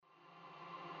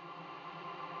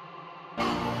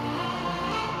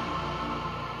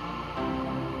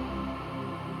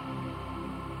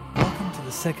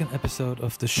the second episode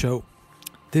of the show.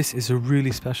 This is a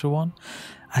really special one.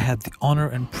 I had the honor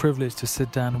and privilege to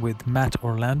sit down with Matt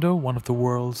Orlando, one of the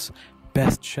world's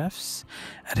best chefs,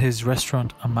 at his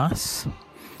restaurant Amas.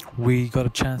 We got a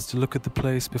chance to look at the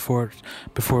place before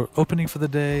opening for the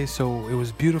day, so it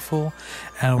was beautiful,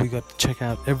 and we got to check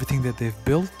out everything that they've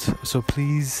built. So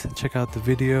please check out the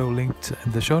video linked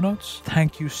in the show notes.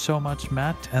 Thank you so much,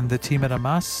 Matt and the team at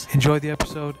Amas. Enjoy the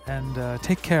episode and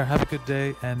take care. Have a good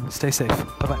day and stay safe.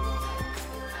 Bye-bye.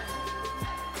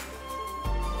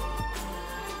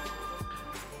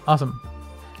 Awesome,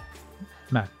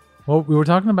 Matt. Well, we were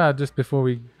talking about just before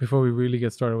we really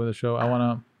get started with the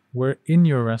show. We're in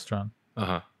your restaurant,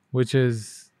 which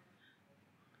is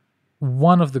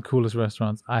one of the coolest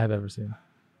restaurants I have ever seen.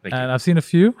 Thank you. I've seen a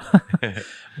few,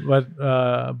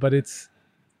 but it's.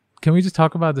 Can we just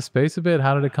talk about the space a bit?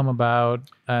 How did it come about?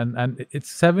 And it's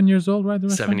 7 years old, right? The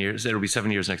restaurant? 7 years. It'll be 7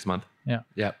 years next month.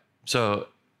 Yeah. So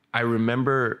I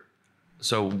remember.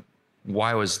 So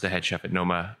why I was the head chef at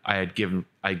Noma? I'd given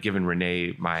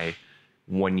Renee my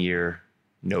 1 year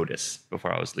notice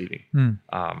before I was leaving.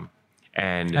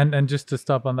 And just to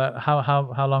stop on that,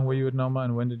 how long were you at Noma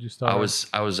and when did you start? I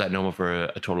was at Noma for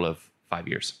a total of 5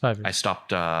 years. 5 years. I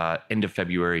stopped end of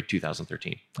February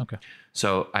 2013. Okay.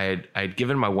 So I had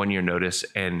given my 1 year notice,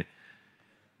 and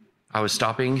I was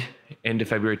stopping end of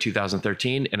February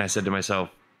 2013, and I said to myself,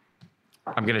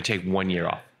 I'm going to take 1 year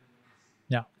off.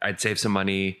 Yeah. I'd save some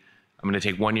money. I'm going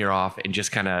to take 1 year off and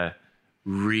just kind of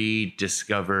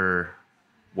rediscover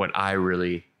what I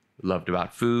really loved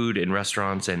about food and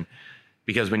restaurants. And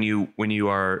because when you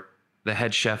are the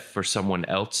head chef for someone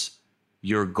else,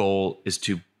 your goal is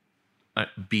to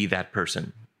be that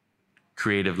person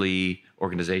creatively,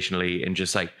 organizationally, and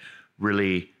just like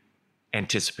really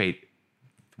anticipate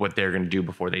what they're going to do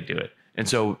before they do it. And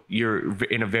so you're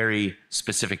in a very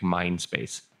specific mind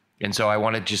space. And so I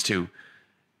wanted just to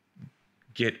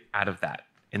get out of that.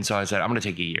 And so I said, I'm going to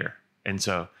take a year. And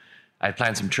so I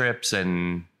planned some trips,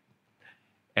 and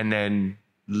then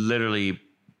literally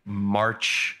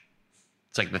March,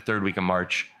 it's like the third week of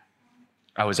March,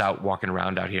 I was out walking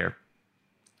around out here.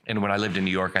 And when I lived in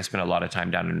New York, I spent a lot of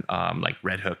time down in like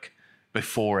Red Hook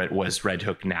before it was Red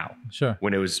Hook now. Sure.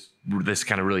 When it was this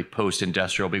kind of really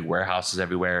post-industrial, big warehouses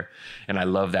everywhere. And I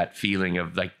love that feeling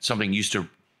of like something used to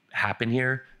happen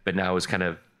here, but now is kind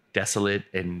of desolate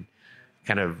and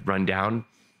kind of run down.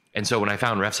 And so when I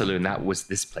found Ref Saloon, that was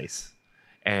this place.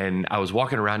 And I was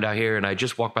walking around out here, and I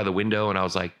just walked by the window, and I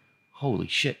was like, holy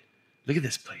shit, look at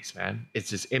this place, man.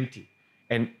 It's just empty.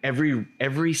 And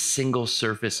every single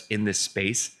surface in this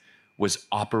space was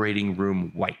operating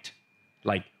room white.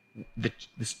 Like the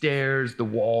stairs, the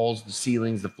walls, the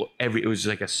ceilings, the floor, it was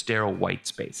like a sterile white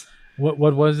space. What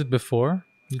was it before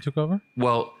you took over?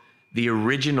 Well, the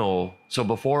original, so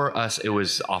before us, it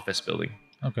was office building.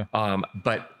 Okay.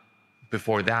 But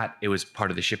before that, it was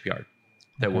part of the shipyard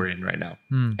that we're in right now.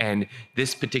 And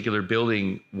this particular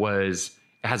building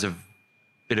has a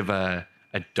bit of a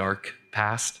dark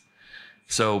past.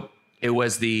 So it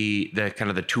was the kind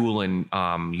of the tool and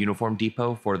uniform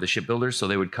depot for the shipbuilders. So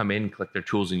they would come in, collect their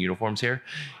tools and uniforms here.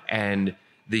 And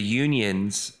the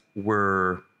unions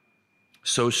were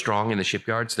so strong in the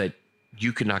shipyards that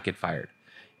you could not get fired.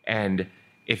 And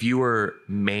if you were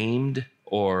maimed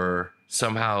or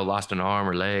somehow lost an arm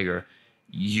or leg, or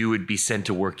you would be sent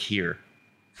to work here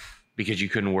because you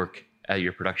couldn't work at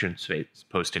your production space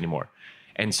post anymore.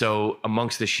 And so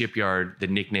amongst the shipyard, the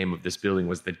nickname of this building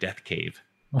was the Death Cave.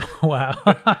 Wow.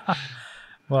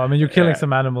 Well, I mean, you're killing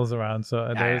some animals around,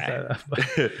 so there's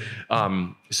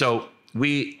that. So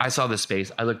I saw this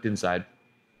space, I looked inside,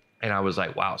 and I was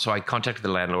like, wow. So I contacted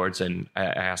the landlords, and I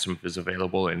asked them if it was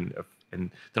available, and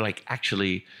they're like,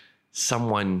 actually,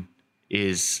 someone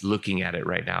is looking at it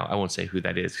right now. I won't say who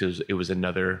that is because it was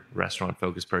another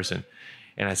restaurant-focused person.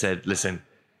 And I said, listen,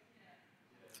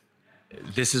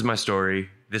 this is my story.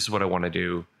 This is what I want to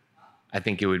do. I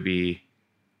think it would be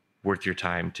worth your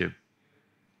time to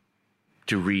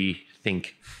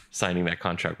rethink signing that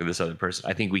contract with this other person.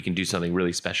 I think we can do something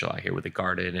really special out here with a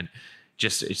garden, and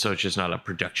so it's just not a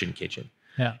production kitchen.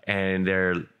 Yeah. And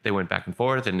they went back and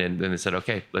forth, and then they said,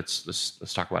 okay, let's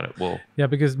talk about it. Well, yeah,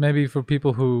 because maybe for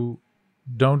people who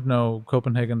don't know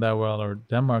Copenhagen that well or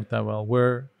Denmark that well,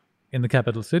 we're in the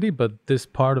capital city, but this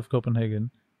part of Copenhagen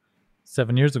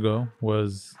 7 years ago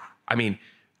was... I mean,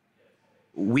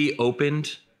 we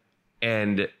opened,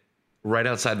 and right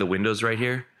outside the windows right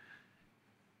here,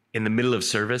 in the middle of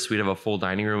service, we'd have a full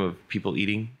dining room of people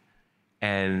eating,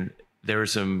 and there were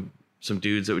some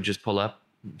dudes that would just pull up,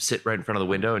 sit right in front of the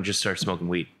window, and just start smoking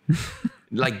weed.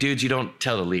 Like dudes you don't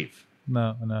tell to leave.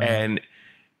 No. And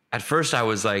at first I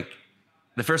was like,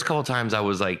 the first couple of times I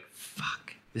was like,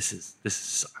 fuck, this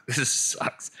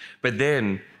sucks. But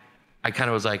then I kind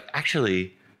of was like,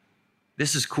 actually,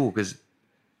 this is cool because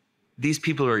these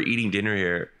people who are eating dinner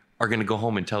here are going to go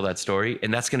home and tell that story.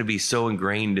 And that's going to be so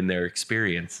ingrained in their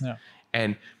experience. Yeah.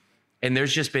 And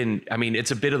there's just been, I mean, it's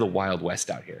a bit of the Wild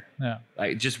West out here. Yeah.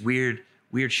 Like just weird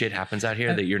shit happens out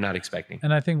here that you're not expecting.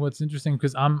 And I think what's interesting,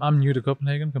 because I'm new to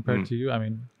Copenhagen compared to you. I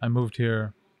mean, I moved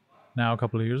here now a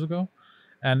couple of years ago,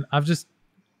 and I just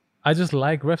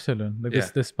like Refshalön,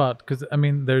 like this spot, because I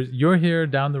mean, you're here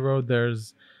down the road.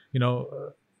 There's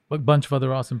a bunch of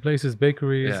other awesome places,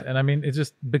 bakeries, and I mean, it's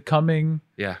just becoming.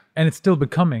 Yeah. And it's still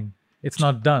becoming. It's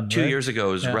not done. 2 years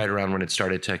ago was right around when it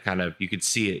started to kind of, you could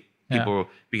see it. People,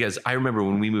 because I remember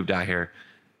when we moved out here,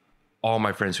 all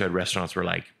my friends who had restaurants were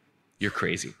like, "You're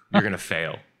crazy. You're gonna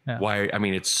fail. Why? I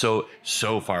mean, it's so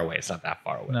far away. It's not that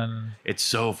far away. No. It's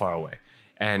so far away."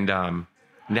 And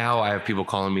now I have people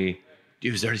calling me,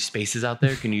 "Dude, is there any spaces out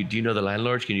there? Do you know the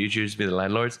landlords? Can you introduce me to the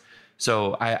landlords?"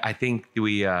 So I think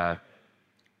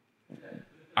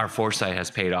our foresight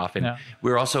has paid off, and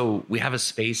we have a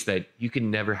space that you can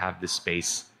never have this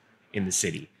space in the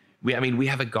city. We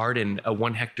have a garden, a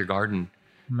 1 hectare garden.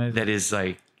 Amazing. That is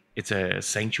like, it's a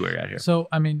sanctuary out here. So,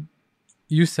 I mean,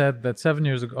 you said that 7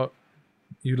 years ago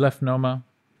you left Noma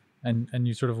and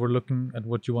you sort of were looking at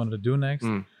what you wanted to do next.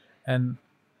 And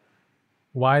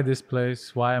why this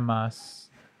place? Why Amass?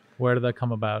 Where did that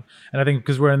come about? And I think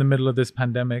because we're in the middle of this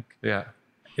pandemic,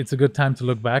 it's a good time to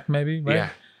look back maybe, right? Yeah.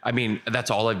 I mean,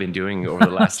 that's all I've been doing over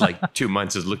the last 2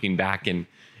 months is looking back and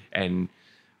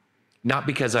not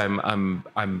because I'm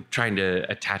trying to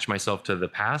attach myself to the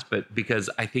past, but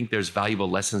because I think there's valuable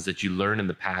lessons that you learn in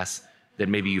the past that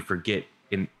maybe you forget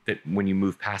that when you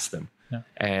move past them. Yeah.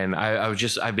 And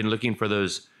I've been looking for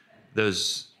those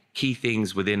key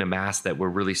things within Amass that were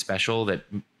really special, that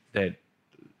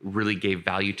really gave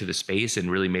value to the space and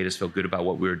really made us feel good about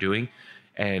what we were doing,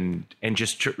 and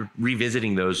just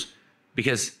revisiting those,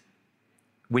 because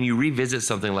when you revisit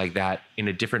something like that in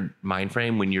a different mind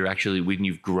frame, when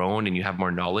you've grown and you have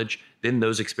more knowledge, then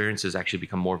those experiences actually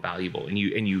become more valuable, and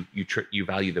you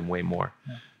value them way more.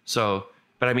 Yeah. So,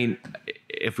 but I mean,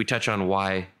 if we touch on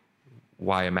why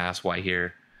Amass, why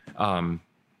here,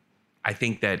 I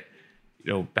think that,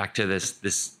 back to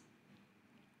this,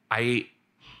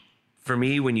 for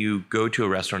me, when you go to a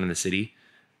restaurant in the city,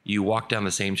 you walk down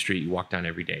the same street you walk down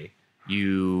every day.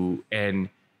 And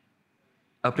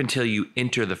up until you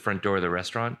enter the front door of the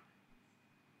restaurant,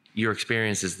 your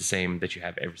experience is the same that you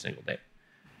have every single day.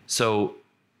 So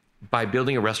by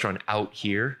building a restaurant out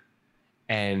here,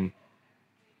 and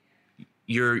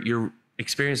your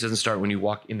experience doesn't start when you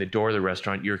walk in the door of the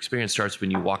restaurant, your experience starts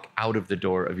when you walk out of the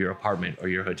door of your apartment or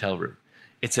your hotel room.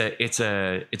 It's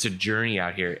a journey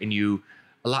out here. And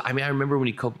I remember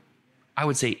when I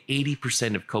would say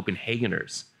 80% of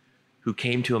Copenhageners who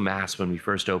came to Amass when we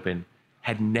first opened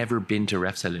had never been to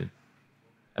Refshalön.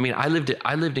 I mean, I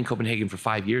lived in Copenhagen for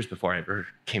 5 years before I ever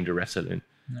came to Refshalön,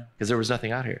 because there was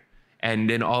nothing out here. And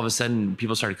then all of a sudden,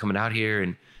 people started coming out here.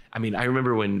 And I mean, I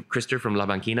remember when Christer from La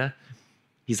Banquina,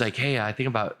 he's like, "Hey, I thinking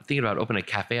about opening a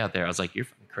cafe out there." I was like, "You're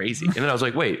fucking crazy." And then I was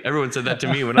like, "Wait, everyone said that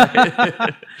to me when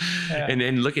I."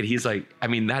 And look at, he's like, I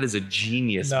mean, that is a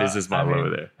genius business model over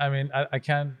there. I mean, I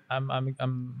can't.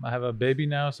 I have a baby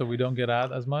now, so we don't get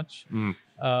out as much.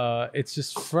 It's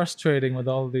just frustrating with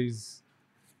all these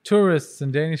tourists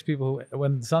and Danish people who,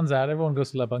 when the sun's out, everyone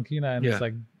goes to La Banquina, and it's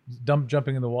like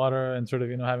jumping in the water and sort of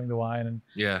having the wine, and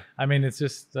I mean, it's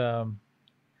just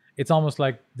it's almost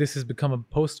like this has become a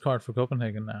postcard for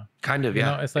Copenhagen now. Kind of,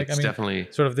 It's like, it's definitely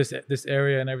sort of this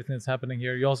area and everything that's happening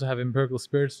here. You also have Empirical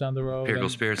Spirits down the road.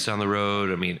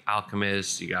 I mean,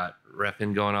 Alchemist. You got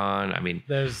Refn going on. I mean,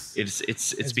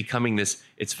 it's becoming this.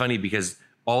 It's funny because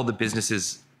all the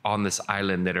businesses on this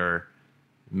island that are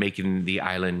making the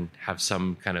island have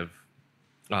some kind of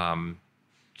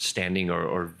standing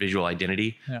or visual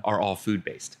identity are all food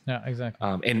based. Yeah, exactly.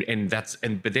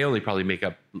 But they only probably make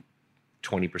up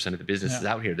 20% of the businesses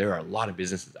out here. There are a lot of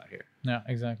businesses out here. Yeah,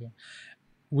 exactly.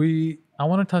 I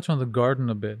want to touch on the garden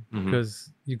a bit,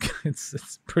 because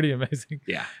it's pretty amazing.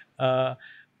 Yeah.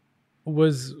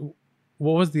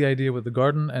 What was the idea with the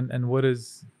garden, and what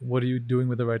are you doing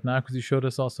with it right now? Because you showed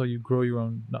us also you grow your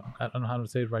own. No, I don't know how to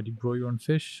say it right. You grow your own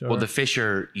fish. Well, the fish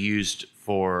are used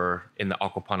in the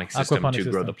aquaponic system to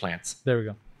grow the plants. There we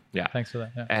go. Yeah. Thanks for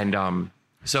that. Yeah. And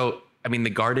so I mean,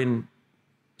 the garden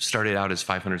started out as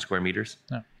 500 square meters.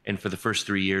 Yeah. And for the first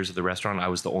 3 years of the restaurant, I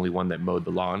was the only one that mowed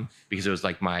the lawn, because it was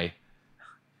like my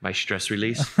stress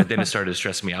release. But then it started to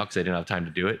stress me out because I didn't have time to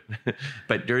do it.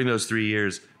 But during those 3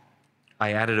 years,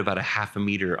 I added about a half a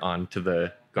meter onto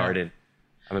the garden.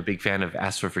 I'm a big fan of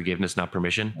ask for forgiveness, not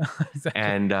permission. Exactly.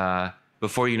 And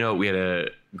before you know it, we had a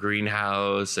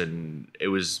greenhouse, and it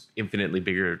was infinitely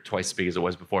bigger, twice as big as it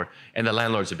was before. And the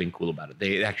landlords have been cool about it.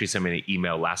 They actually sent me an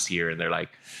email last year, and they're like,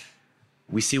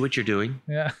 "We see what you're doing.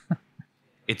 Yeah.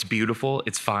 It's beautiful.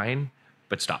 It's fine,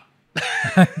 but stop."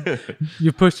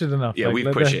 You pushed it enough. Yeah, like, we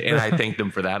let push that- it, and I thanked them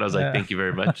for that. I was like, Yeah. "Thank you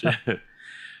very much."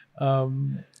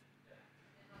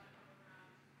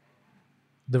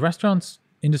 The restaurants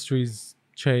industry's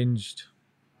changed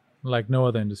like no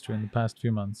other industry in the past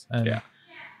few months. And Yeah.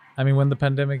 I mean, when the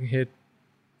pandemic hit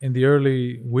in the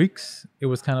early weeks, it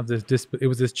was kind of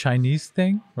this Chinese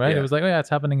thing, right? Yeah. It was like, oh yeah, it's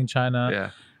happening in China.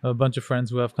 Yeah, A bunch of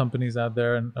friends who have companies out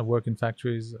there and work in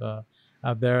factories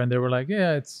out there, and they were like,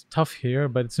 yeah, it's tough here,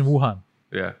 but it's in Wuhan.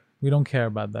 yeah, We don't care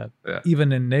about that, Yeah.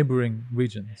 even in neighboring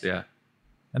regions. yeah,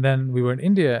 And then we were in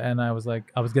India, and I was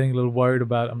getting a little worried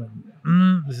about. I'm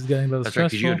like, this is getting a little that's right.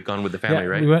 stressful. Because you had gone with the family,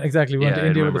 right? We went We went Yeah, to I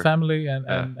India with the remember. family,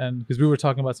 and because we were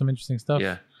talking about some interesting stuff,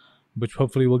 Yeah, which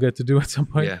hopefully we'll get to do at some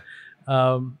point.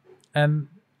 yeah,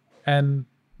 And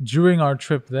during our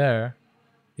trip there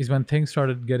is when things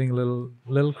started getting a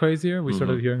little crazier. We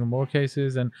started hearing of more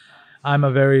cases, and I'm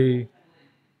a very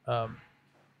how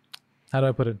do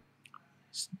I put it?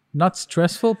 Not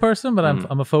stressful person, but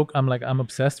I'm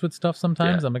obsessed with stuff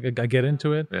sometimes. Yeah. I get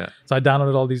into it. yeah, So I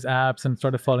downloaded all these apps and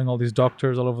started following all these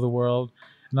doctors all over the world.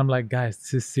 And I'm like, guys,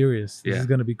 this is serious. This Yeah. is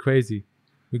going to be crazy.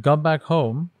 We got back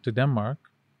home to Denmark,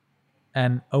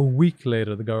 and a week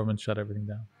later, the government shut everything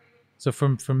down. So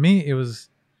for me, it was,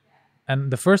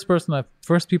 and the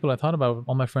first people I thought about were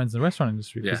all my friends in the restaurant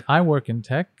industry, because I work in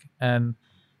tech and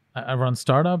I run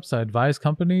startups. I advise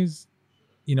companies.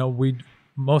 You know,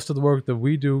 most of the work that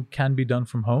we do can be done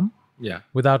from home yeah,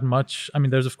 without much. I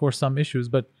mean, there's of course some issues,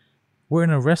 but we're in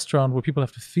a restaurant where people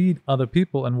have to feed other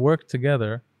people and work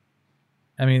together.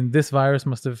 I mean, this virus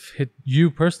must have hit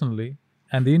you personally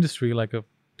and the industry like a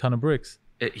ton of bricks.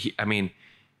 I mean,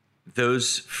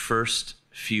 those first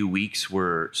few weeks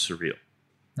were surreal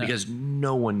because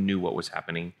no one knew what was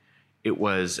happening. It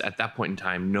was at that point in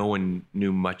time, no one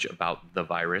knew much about the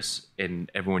virus,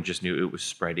 and everyone just knew it was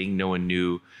spreading. No one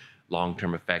knew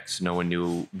long-term effects. No one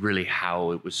knew really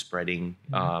how it was spreading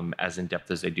as in depth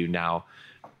as they do now.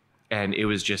 And it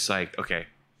was just like, okay,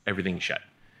 everything's shut.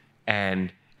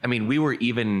 And I mean, we were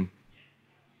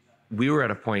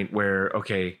at a point where,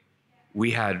 okay,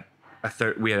 we had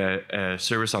a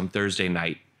service on Thursday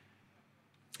night,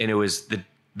 and it was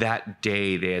that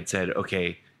day they had said,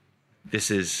 okay,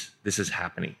 this is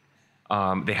happening.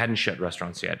 They hadn't shut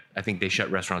restaurants yet. I think they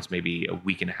shut restaurants maybe a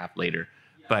week and a half later.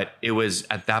 But it was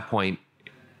at that point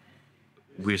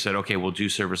we said, okay, we'll do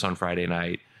service on Friday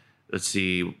night. Let's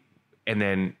see. And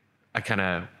then I kind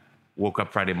of woke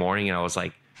up Friday morning and I was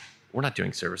like, we're not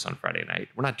doing service on Friday night.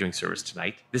 We're not doing service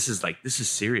tonight. This is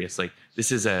serious. Like,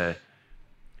 this is if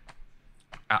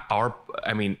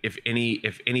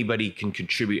anybody can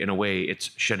contribute in a way,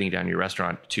 it's shutting down your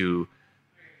restaurant to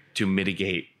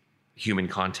mitigate human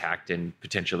contact and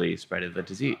potentially spread of the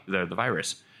disease, the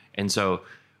virus. And so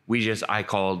I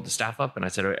called the staff up and I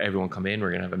said, everyone come in,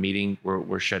 we're going to have a meeting.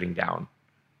 We're shutting down,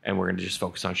 and we're going to just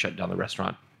focus on shutting down the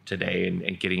restaurant today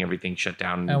and getting everything shut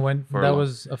down. And when that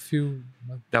was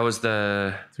that was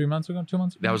 3 months ago, 2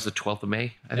 months ago? That was the 12th of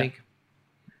May, I think.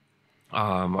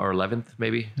 Or 11th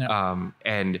maybe. Yeah.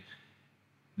 And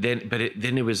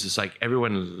then it was just like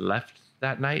everyone left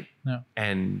that night. Yeah.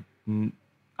 And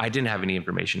I didn't have any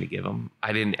information to give them.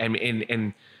 I didn't,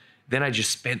 and then I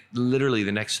just spent literally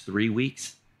the next 3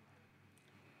 weeks,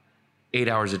 8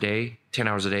 hours a day, 10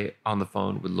 hours a day on the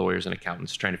phone with lawyers and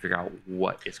accountants trying to figure out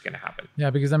what is going to happen. Yeah,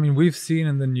 because I mean, we've seen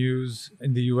in the news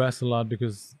in the US a lot,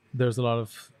 because there's a lot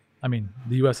of, I mean,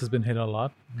 the US has been hit a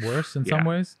lot worse in some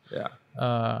ways. Yeah.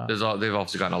 They've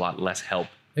also gotten a lot less help.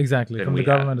 Exactly, than from the we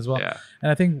government have. as well. Yeah.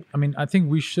 And I think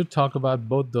we should talk about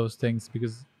both those things,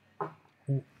 because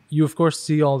you of course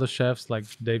see all the chefs like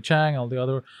Dave Chang, all the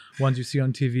other ones you see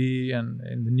on TV and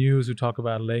in the news who talk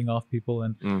about laying off people,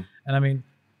 and I mean,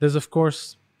 there's of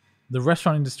course the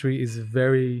restaurant industry is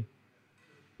very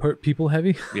people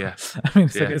heavy. Yeah. I mean,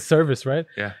 it's like Yeah. a service, right?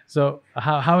 Yeah. So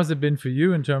how has it been for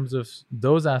you in terms of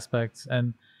those aspects?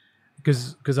 And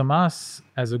because Hamas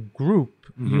as a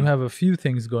group, you have a few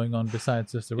things going on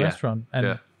besides just the Yeah. restaurant. And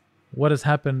Yeah. what has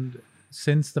happened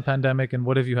since the pandemic, and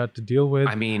what have you had to deal with?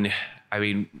 I mean, I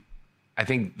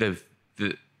think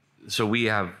so we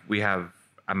have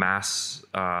Hamas,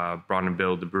 Braun and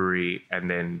Build, the brewery, and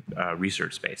then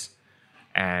research space.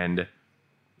 And,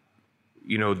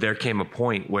 there came a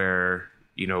point where,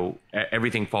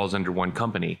 everything falls under one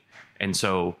company. And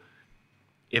so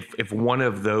if one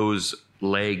of those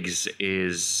legs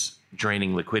is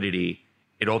draining liquidity,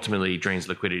 it ultimately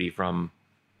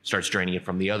starts draining it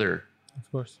from the other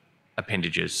Of course.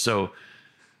 appendages. So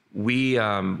we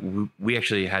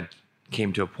actually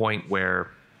came to a point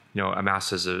where,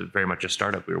 Amass is very much a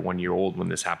startup. We were 1 year old when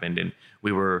this happened, and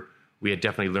we had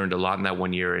definitely learned a lot in that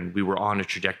 1 year, and we were on a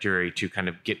trajectory to kind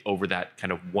of get over that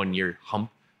kind of 1 year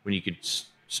hump when you could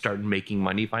start making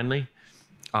money finally.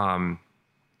 And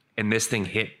this thing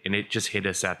hit, and it just hit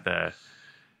us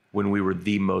when we were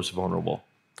the most vulnerable.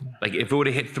 Like if it would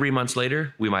have hit 3 months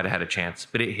later, we might have had a chance,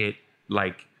 but it hit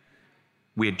like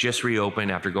we had just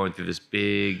reopened after going through this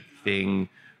big thing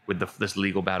with this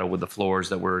legal battle with the floors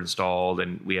that were installed,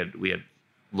 and we had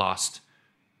lost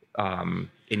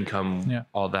income,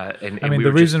 all that. And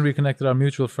the reason we connected, our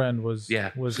mutual friend was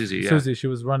Susie. Susie. She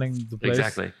was running the place.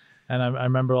 Exactly. And I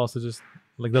remember also just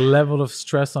like the level of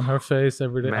stress on her face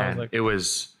every day. Man, I was like,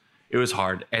 it was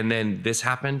hard. And then this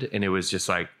happened, and it was just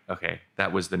like, okay,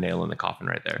 that was the nail in the coffin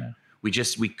right there. Yeah.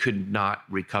 We could not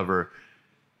recover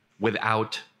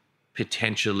without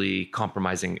potentially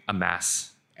compromising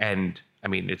Amass. And I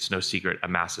mean, it's no secret,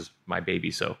 Amass is my baby.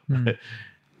 So,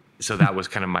 so that was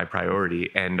kind of my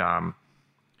priority. And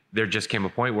there just came a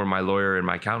point where my lawyer and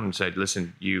my accountant said,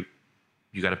 listen, you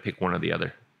got to pick one or the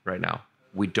other right now.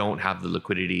 We don't have the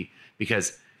liquidity,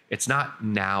 because it's not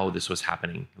now this was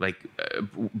happening. Like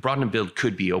Broaden and Build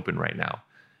could be open right now,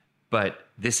 but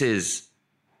this is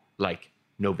like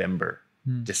November,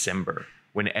 December,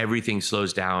 when everything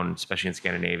slows down, especially in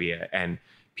Scandinavia, and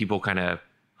people kind of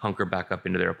hunker back up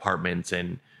into their apartments,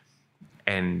 and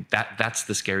that's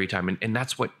the scary time. And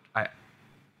that's what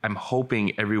I'm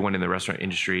hoping everyone in the restaurant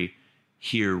industry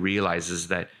here realizes,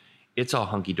 that it's all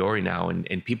hunky dory now,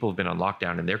 and people have been on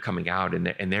lockdown, and they're coming out,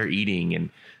 and they're eating,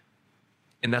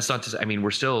 and that's not to say, I mean,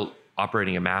 we're still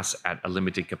operating Amass at a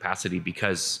limited capacity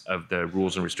because of the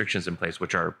rules and restrictions in place,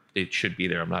 it should be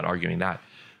there. I'm not arguing that,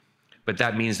 but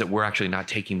that means that we're actually not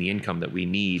taking the income that we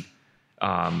need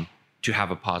to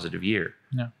have a positive year.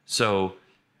 Yeah. So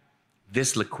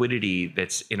this liquidity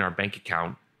that's in our bank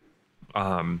account,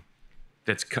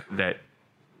 that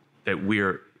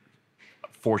we're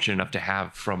fortunate enough to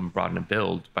have from Broaden and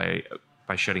Build by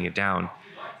shutting it down,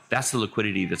 that's the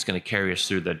liquidity that's going to carry us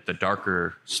through the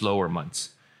darker, slower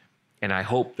months. And I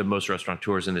hope that most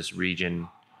restaurateurs in this region,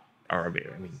 or I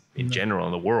mean, in general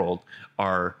in the world,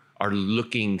 are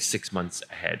looking 6 months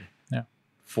ahead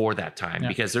for that time,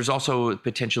 because there's also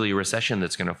potentially a recession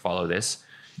that's going to follow this,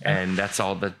 and that's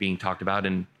all that's being talked about.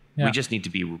 And we just need to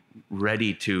be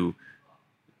ready to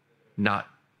not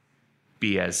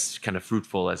be as kind of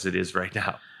fruitful as it is right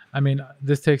now. I mean,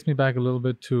 this takes me back a little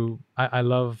bit to, I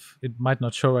love, it might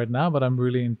not show right now, but I'm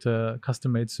really into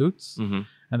custom made suits. And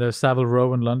there's Savile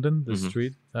Row in London, the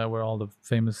street where all the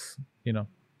famous,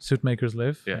 suit makers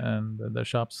live, and their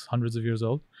shop's hundreds of years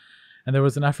old. And there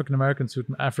was an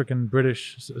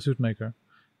African-British suit maker,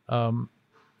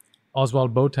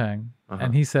 Oswald Boateng,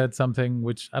 and he said something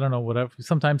which, I don't know, whatever,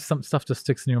 sometimes some stuff just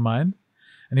sticks in your mind.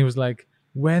 And he was like,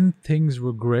 when things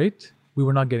were great, we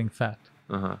were not getting fat.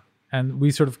 And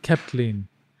we sort of kept lean.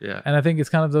 Yeah. And I think it's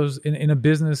kind of those in a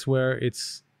business where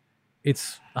it's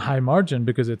a high margin,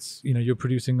 because it's, you're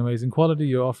producing amazing quality,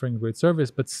 you're offering great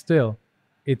service, but still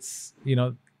it's,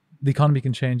 the economy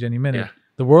can change any minute. Yeah.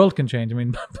 The world can change. I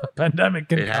mean, pandemic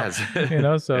can has.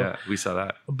 So yeah, we saw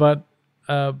that. But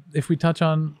if we touch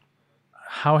on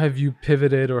how have you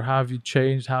pivoted, or how have you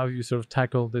changed, how have you sort of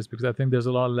tackled this? Because I think there's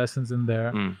a lot of lessons in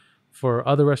there. For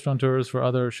other restaurateurs, for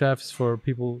other chefs, for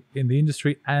people in the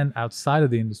industry and outside of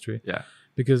the industry. Yeah.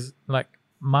 Because like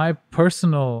my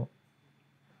personal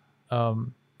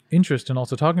interest in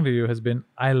also talking to you has been,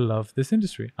 I love this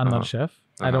industry. I'm not a chef.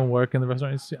 I don't work in the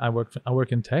restaurant industry. I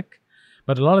work in tech,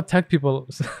 but a lot of tech people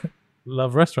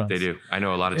love restaurants. They do. I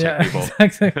know a lot of tech people.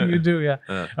 Exactly. You do. Yeah.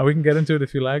 And we can get into it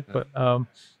if you like, but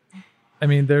I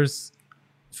mean,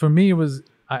 for me, it was,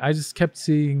 I just kept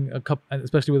seeing a couple,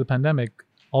 especially with the pandemic,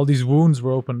 all these wounds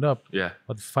were opened up. Yeah.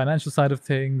 But the financial side of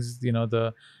things,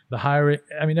 the hiring,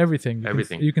 I mean, everything.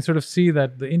 You can sort of see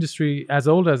that the industry, as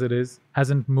old as it is,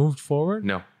 hasn't moved forward.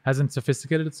 No. Hasn't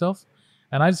sophisticated itself.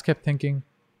 And I just kept thinking,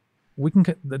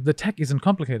 the tech isn't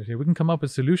complicated here. We can come up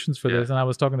with solutions for this. And I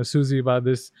was talking to Susie about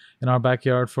this in our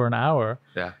backyard for an hour.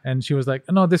 Yeah. And she was like,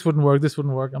 no, this wouldn't work. This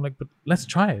wouldn't work. I'm like, but let's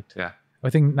try it. Yeah. I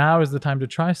think now is the time to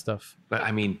try stuff. But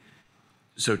I mean,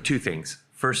 so two things.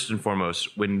 First and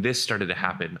foremost, when this started to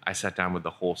happen, I sat down with the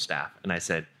whole staff and I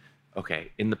said,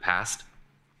 okay, in the past,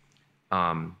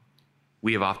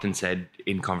 we have often said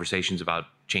in conversations about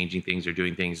changing things or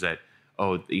doing things that,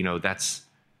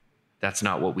 that's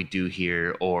not what we do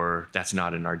here, or that's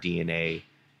not in our DNA.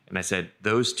 And I said,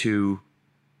 those two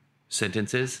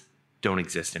sentences don't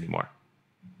exist anymore.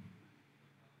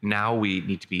 now we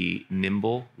need to be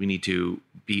nimble. We need to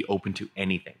be open to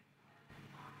anything.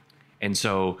 And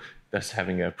so that's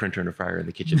having a printer and a fryer in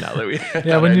the kitchen now that we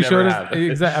yeah, when you showed us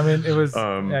exactly, I mean, it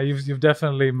was you've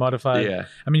definitely modified. Yeah.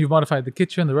 I mean, you've modified the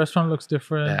kitchen. The restaurant looks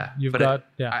different. Yeah. You've But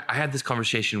got I had this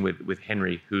conversation with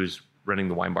Henry, who's running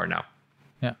the wine bar now.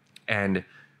 yeah. And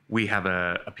we have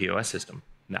a POS system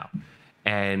now.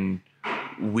 And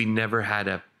we never had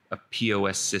a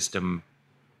POS system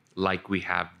like we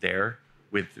have there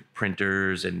with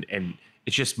printers and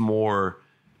it's just more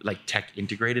like tech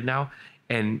integrated now.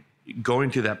 And going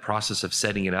through that process of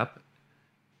setting it up,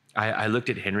 I looked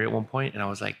at Henry at one point and I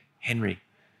was like, Henry,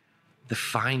 the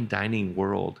fine dining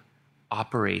world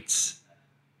operates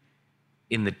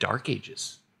in the dark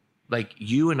ages. Like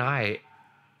you and I,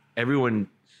 everyone,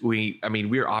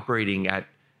 we're operating at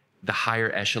the higher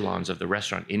echelons of the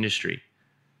restaurant industry.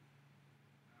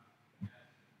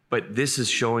 But this is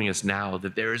showing us now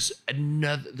that there's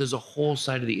a whole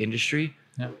side of the industry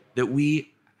that we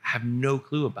have no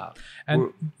clue about.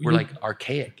 And we're like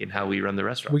archaic in how we run the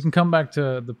restaurant. We can come back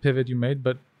to the pivot you made,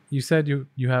 but you said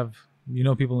you have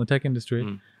people in the tech industry.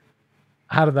 Mm.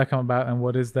 How did that come about, and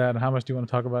what is that? And how much do you want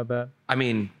to talk about that? I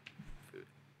mean,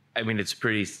 it's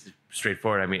pretty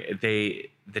straightforward. I mean,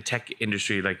 the tech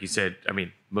industry, like you said,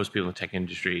 most people in the tech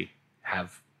industry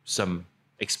have some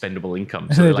expendable income,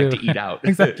 so they like to eat out.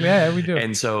 Exactly, yeah, we do.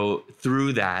 And so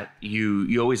through that,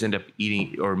 you always end up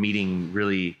eating or meeting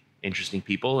really interesting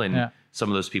people, and some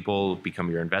of those people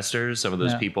become your investors. Some of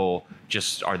those people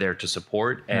just are there to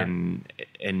support and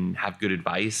have good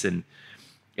advice, and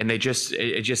it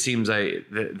just seems like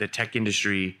the tech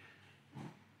industry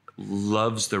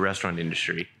loves the restaurant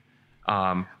industry.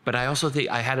 But I also think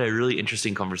I had a really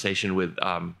interesting conversation with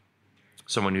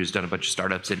someone who's done a bunch of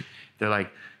startups, and they're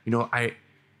like,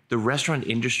 the restaurant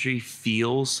industry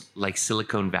feels like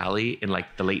Silicon Valley in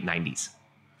like the late 90s,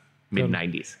 mid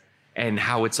 90s. And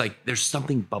how it's like there's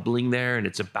something bubbling there and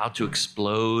it's about to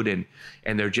explode, and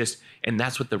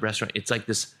that's what the restaurant, it's like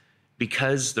this,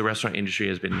 because the restaurant industry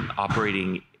has been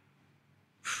operating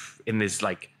in this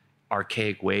like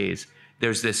archaic ways,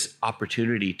 there's this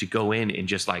opportunity to go in and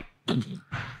just like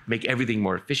make everything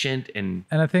more efficient. And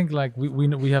I think like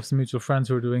we have some mutual friends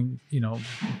who are doing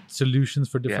solutions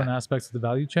for different aspects of the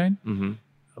value chain. Mm-hmm.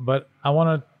 But I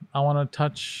want to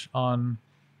touch on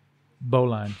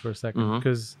Bowline for a second,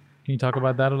 because can you talk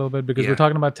about that a little bit? Because we're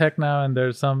talking about tech now, and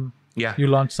there's some. Yeah. You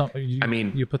launched something.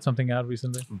 You put something out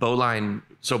recently. Bowline.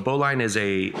 So Bowline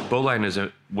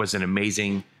was an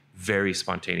amazing, very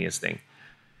spontaneous thing.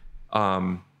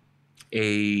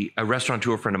 A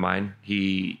restaurateur friend of mine,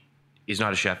 he's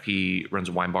not a chef, he runs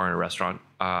a wine bar and a restaurant,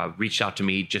 reached out to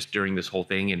me just during this whole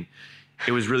thing, and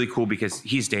it was really cool because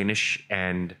he's Danish,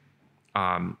 and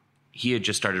he had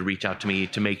just started to reach out to me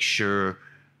to make sure,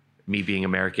 me being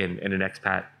American and an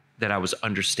expat, that I was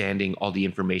understanding all the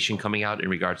information coming out in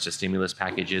regards to stimulus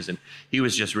packages, and he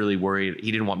was just really worried.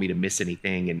 He didn't want me to miss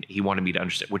anything, and he wanted me to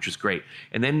understand, which was great.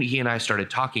 And then he and I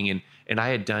started talking, and I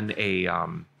had done a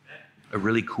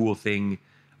really cool thing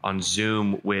on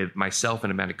Zoom with myself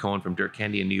and Amanda Cohen from Dirt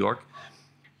Candy in New York.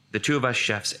 The two of us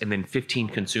chefs, and then 15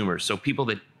 consumers. So people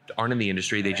that aren't in the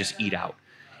industry, they just eat out.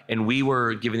 And we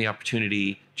were given the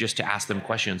opportunity just to ask them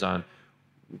questions on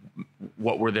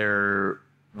what were their,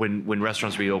 when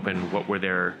restaurants reopened, what were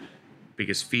their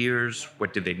biggest fears?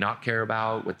 What did they not care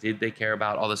about? What did they care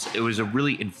about? All this. It was a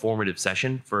really informative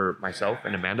session for myself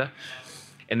and Amanda.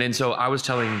 And then so I was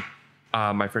telling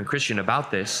my friend Christian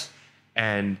about this,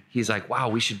 and he's like, wow,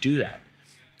 we should do that.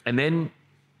 And then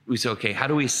we said, okay, how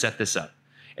do we set this up?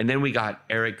 And then we got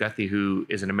Eric Guthey, who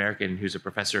is an American who's a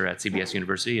professor at CBS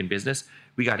University in business.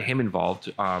 We got him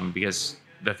involved because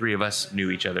the three of us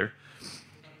knew each other.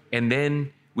 And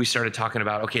then we started talking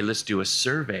about, okay, let's do a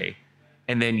survey,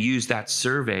 and then use that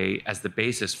survey as the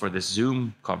basis for this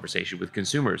Zoom conversation with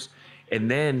consumers.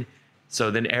 And then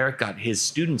Eric got his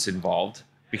students involved,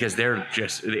 because they're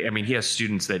just, he has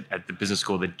students that at the business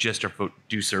school that just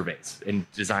do surveys and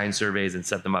design surveys and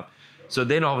set them up. So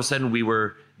then all of a sudden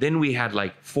we had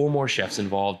like 4 more chefs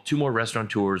involved, 2 more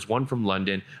restaurateurs, 1 from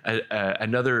London,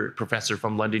 another professor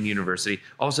from London University.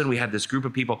 All of a sudden we had this group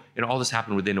of people, and all this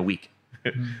happened within a week.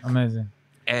 Amazing.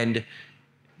 And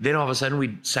then all of a sudden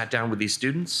we sat down with these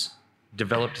students,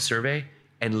 developed a survey,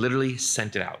 and literally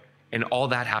sent it out. And all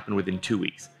that happened within 2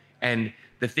 weeks. And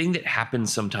the thing that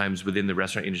happens sometimes within the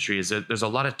restaurant industry is that there's a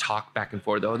lot of talk back and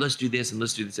forth. Oh, let's do this and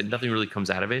let's do this, and nothing really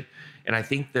comes out of it. And I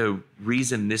think the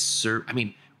reason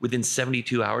within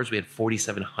 72 hours, we had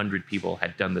 4,700 people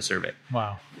had done the survey.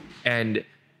 Wow. And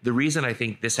the reason I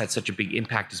think this had such a big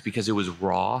impact is because it was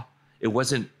raw. It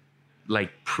wasn't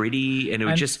like pretty, and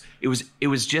it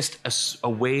was just a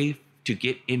way to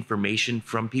get information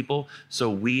from people, so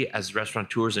we as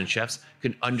restaurateurs and chefs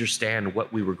can understand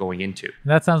what we were going into.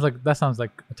 That sounds like a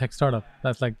tech startup.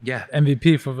 That's like Yeah.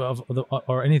 MVP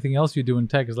or anything else you do in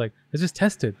tech is like, let's just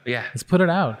test it. Yeah. Let's put it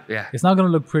out. Yeah. It's not going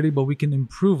to look pretty, but we can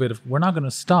improve it. We're not going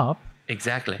to stop.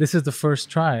 Exactly. This is the first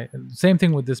try. Same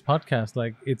thing with this podcast.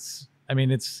 Like it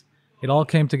all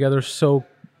came together so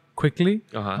quickly,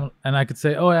 and I could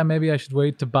say, oh yeah, maybe I should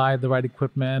wait to buy the right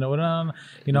equipment, or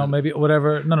maybe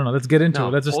whatever. No, let's get into it.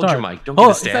 Let's just hold start. Your mic. Don't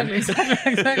get a stand.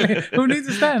 Exactly. Who needs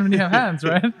a stand when you have hands,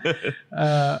 right?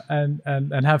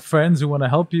 And have friends who want to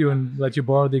help you and let you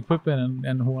borrow the equipment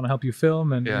and who want to help you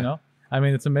film, and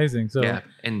it's amazing. So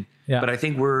but I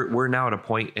think we're now at a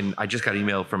point, and I just got an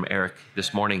email from Eric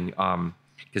this morning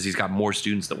because he's got more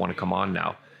students that want to come on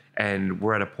now, and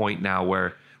we're at a point now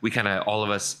where we kind of, all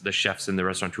of us, the chefs and the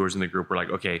restaurateurs in the group, were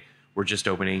like, okay, we're just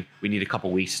opening. We need a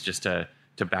couple weeks just to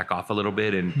back off a little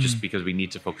bit, and just because we need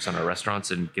to focus on our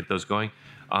restaurants and get those going.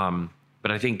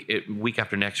 But I think week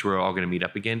after next, we're all going to meet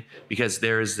up again, because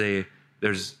there's the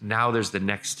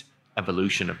next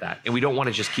evolution of that, and we don't want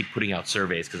to just keep putting out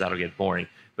surveys because that'll get boring.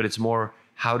 But it's more,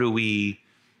 how do we?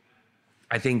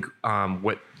 I think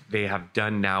what they have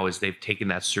done now is they've taken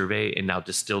that survey and now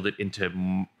distilled it into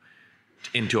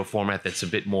a format that's a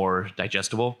bit more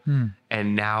digestible.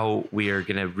 And now we are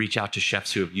going to reach out to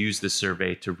chefs who have used this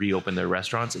survey to reopen their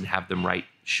restaurants and have them write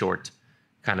short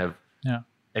kind of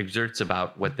excerpts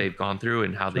about what they've gone through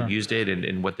and how they've used it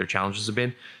and what their challenges have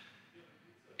been.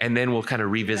 And then we'll kind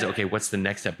of revisit, okay, what's the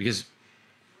next step? Because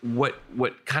what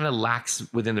kind of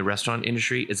lacks within the restaurant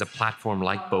industry is a platform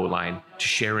like Bowline to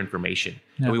share information.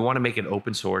 And we want to make it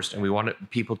open sourced, and we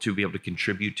want people to be able to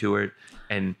contribute to it.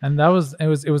 And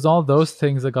it was all those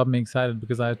things that got me excited,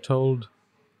 because I'd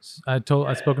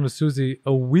spoken to Susie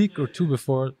a week or two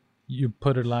before you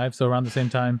put it live, so around the same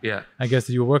time I guess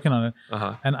that you were working on it.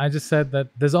 And I just said that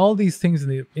there's all these things in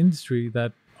the industry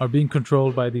that are being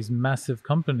controlled by these massive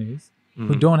companies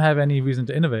who don't have any reason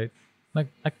to innovate. Like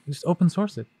just open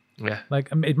source it. Like,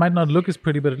 I mean, it might not look as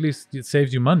pretty, but at least it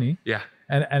saves you money.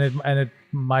 And it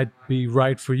might be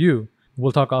right for you.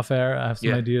 We'll talk off air. I have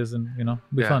some ideas, and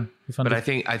be fun. But I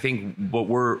think what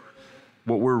we're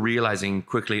realizing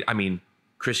quickly. I mean,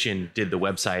 Christian did the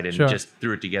website and just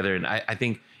threw it together, and I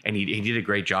think, and he did a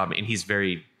great job. And he's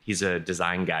a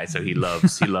design guy, so he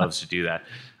loves to do that.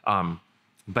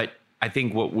 But I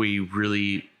think what we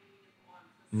really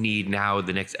need now,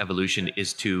 the next evolution,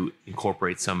 is to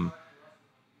incorporate some,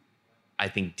 I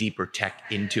think, deeper tech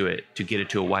into it to get it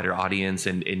to a wider audience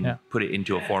and put it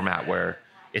into a format where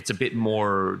it's a bit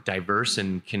more diverse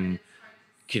and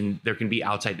there can be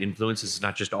outside influences. It's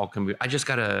not just all coming. I just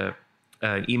got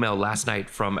an email last night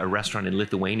from a restaurant in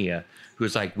Lithuania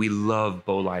who's like, we love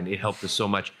Bowline. It helped us so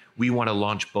much. We want to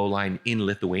launch Bowline in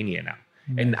Lithuania now.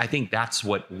 And I think that's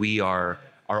what our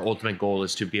ultimate goal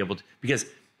is, to be able to, because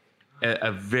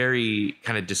a very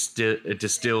kind of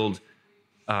distilled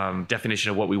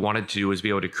definition of what we wanted to do is be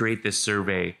able to create this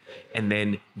survey and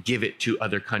then give it to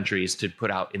other countries to put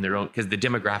out in their own, because the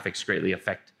demographics greatly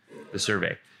affect the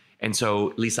survey. And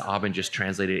so Lisa Aubin just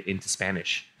translated it into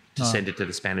Spanish to send it to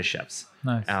the Spanish chefs.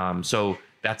 Nice. So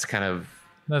that's kind of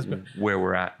where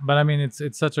we're at. But I mean,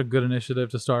 it's such a good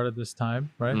initiative to start at this time,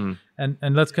 right?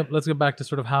 And let's get back to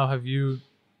sort of how have you?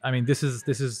 I mean, this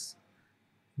is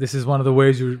one of the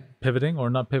ways you're pivoting, or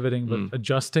not pivoting, but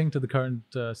adjusting to the current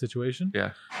situation.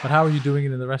 Yeah. But how are you doing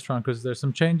it in the restaurant? Because there's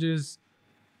some changes.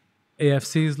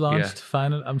 AFC's launched.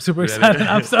 Final. I'm super excited.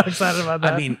 I'm so excited about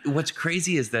that. I mean, what's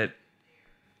crazy is that,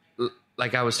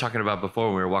 like I was talking about before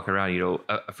when we were walking around,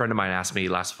 a friend of mine asked me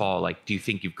last fall, like, do you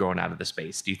think you've grown out of the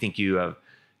space? Do you think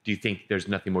there's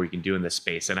nothing more you can do in this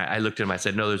space? And I looked at him, I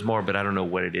said, no, there's more, but I don't know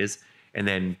what it is. And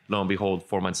then lo and behold,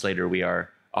 4 months later, we are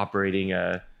operating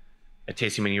a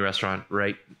tasting menu restaurant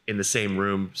right in the same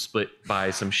room, split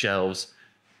by some shelves,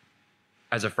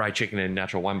 as a fried chicken and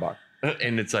natural wine bar.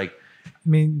 And it's like, I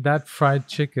mean, that fried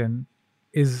chicken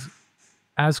is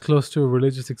as close to a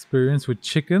religious experience with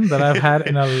chicken that I've had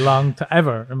in a long time,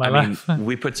 ever in my life.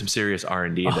 We put some serious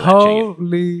R&D into that chicken.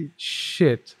 Holy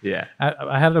shit. Yeah.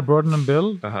 I had it at Broden and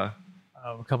Bill Uh-huh.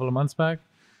 A couple of months back,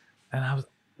 and I was,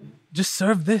 just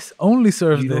serve this. Only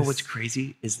serve this. You know what's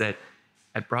crazy is that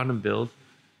at Broad and Build,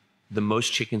 the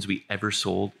most chickens we ever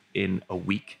sold in a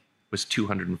week was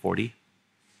 240.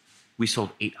 We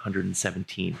sold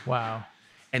 817. Wow.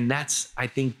 And that's, I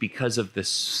think, because of the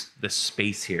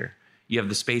space here. You have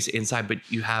the space inside, but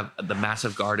you have the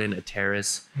massive garden, a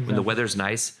terrace, when the weather's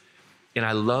nice. And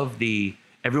I love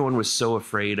everyone was so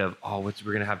afraid of, we're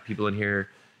going to have people in here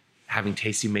having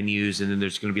tasting menus, and then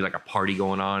there's going to be like a party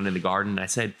going on in the garden. I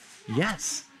said,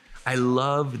 yes. I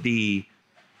love the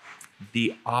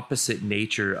opposite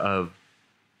nature of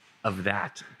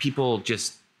that. People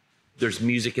just, there's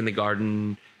music in the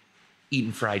garden,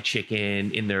 eating fried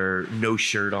chicken in their no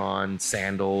shirt on,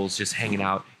 sandals, just hanging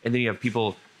out. And then you have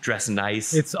people dressed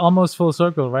nice. It's almost full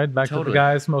circle, right? Back to Totally. the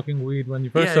guy smoking weed when you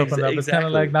first Yeah, opened up. It's kind of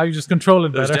exactly. like now you just control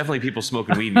it There's better. definitely people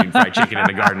smoking weed and eating fried chicken in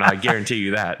the garden. I guarantee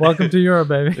you that. Welcome to Europe,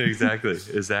 baby.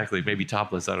 Exactly. Maybe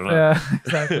topless. I don't know. Yeah,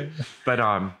 exactly. But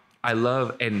I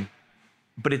love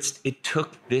but it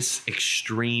took this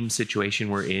extreme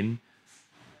situation we're in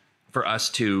for us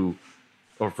to,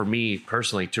 or for me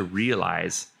personally, to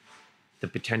realize the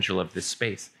potential of this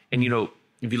space. And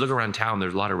if you look around town,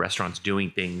 there's a lot of restaurants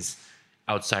doing things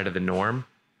outside of the norm.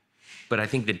 But I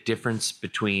think the difference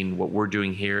between what we're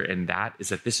doing here and that is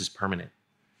that this is permanent.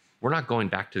 We're not going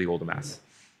back to the old Amass.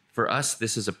 For us,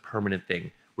 this is a permanent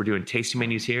thing. We're doing tasting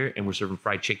menus here, and we're serving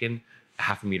fried chicken a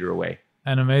half a meter away.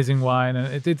 And amazing wine,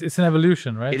 and it's an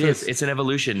evolution, right? It So is. It's an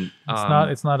evolution.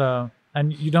 It's not a,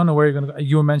 and you don't know where you're gonna go.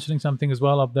 You were mentioning something as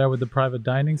well up there with the private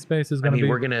dining space is gonna be.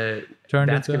 We're gonna turned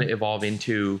that's into- gonna evolve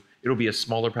into. It'll be a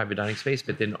smaller private dining space,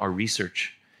 but then our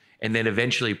research, and then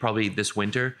eventually, probably this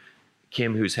winter,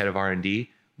 Kim, who's head of R&D,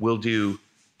 will do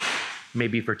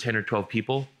maybe for 10 or 12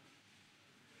 people,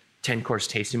 10-course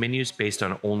tasting menus based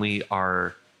on only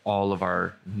all of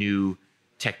our new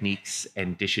techniques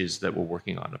and dishes that we're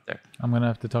working on up there. I'm gonna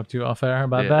have to talk to you off air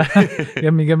about Yeah. that.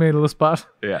 give me a little spot.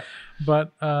 Yeah.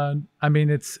 But I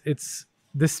mean, it's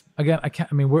this again.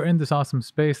 We're in this awesome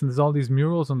space, and there's all these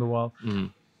murals on the wall. Mm-hmm.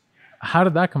 How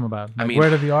did that come about? Like, mean- where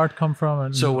did the art come from?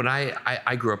 And, So when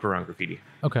I grew up around graffiti,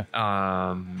 okay,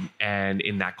 and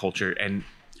in that culture, and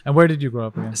and where did you grow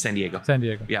up again? San Diego. San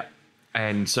Diego. Yeah.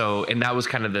 And that was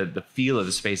kind of the feel of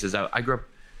the space. Is I grew up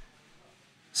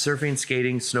surfing,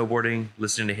 skating, snowboarding,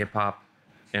 listening to hip hop,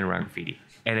 and around graffiti.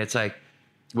 And it's like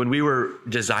when we were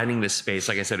designing this space,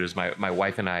 like I said, it was my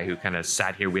wife and I who kind of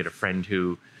sat here. We had a friend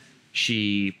who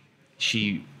she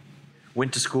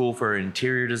went to school for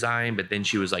interior design, but then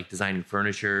she was like designing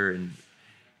furniture,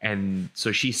 and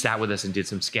so she sat with us and did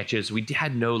some sketches. We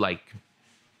had no like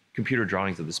computer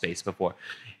drawings of the space before.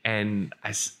 And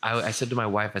I said to my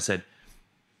wife, I said,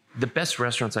 the best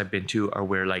restaurants I've been to are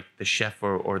where like the chef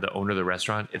or the owner of the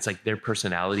restaurant, it's like their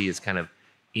personality is kind of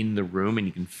in the room and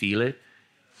you can feel it.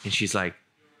 And she's like,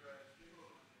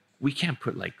 we can't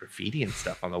put like graffiti and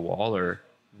stuff on the wall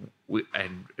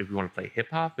and if we want to play hip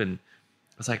hop. And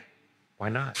I was like, why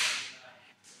not?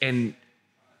 And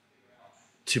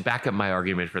to back up my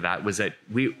argument for that was that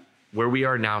where we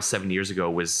are now 7 years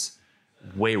ago was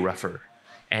way rougher,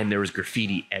 and there was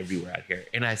graffiti everywhere out here.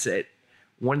 And I said,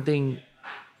 one thing,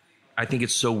 I think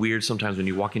it's so weird sometimes when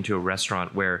you walk into a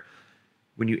restaurant where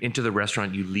when you enter the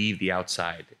restaurant, you leave the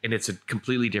outside and it's a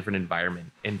completely different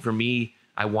environment. And for me,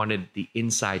 I wanted the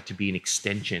inside to be an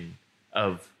extension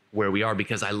of where we are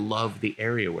because I love the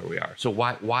area where we are. So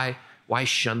why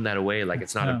shun that away like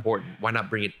it's not important? Why not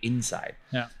bring it inside?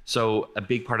 Yeah. So a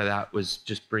big part of that was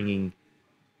just bringing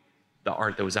the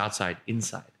art that was outside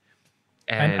inside.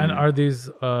 And are these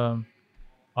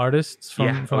artists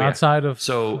from outside of?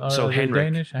 So are they Henrik,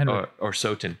 Danish? Henrik. or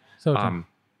Soten, Soten.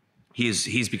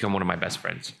 he's become one of my best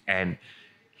friends, and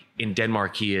in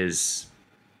Denmark he is,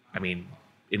 I mean,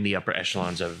 in the upper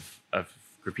echelons of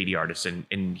graffiti artists, and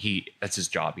that's his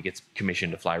job. He gets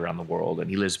commissioned to fly around the world, and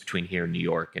he lives between here and New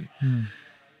York,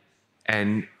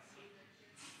 and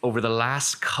over the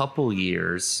last couple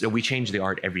years, so we change the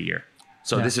art every year.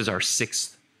 So this is our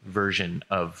 6th version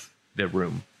of the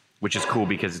room, which is cool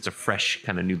because it's a fresh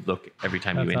kind of new look every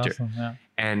time you enter. Awesome, yeah.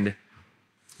 And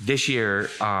this year,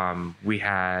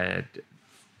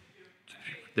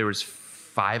 there was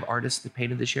 5 artists that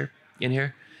painted this year in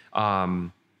here,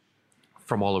 from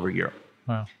all over Europe.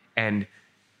 Wow. And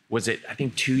I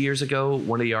think 2 years ago,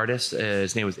 one of the artists,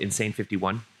 his name was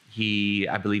Insane51.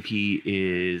 I believe he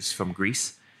is from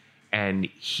Greece, and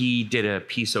he did a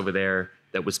piece over there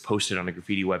that was posted on a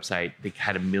graffiti website. They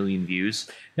had 1 million views.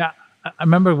 Yeah, I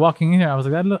remember walking in here. I was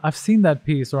like, I've seen that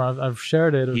piece, or I've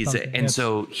shared it. Or something.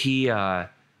 So he, all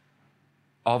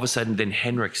of a sudden, then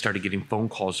Henrik started getting phone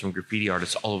calls from graffiti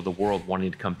artists all over the world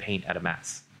wanting to come paint at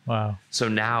Amass. Wow. So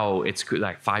now it's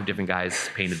like 5 different guys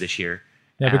painted this year.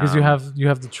 Yeah, because you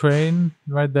have the train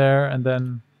right there, and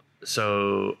then.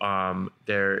 So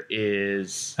there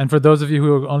is. And for those of you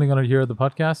who are only going to hear the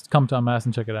podcast, come to Amass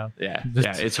and check it out. Yeah,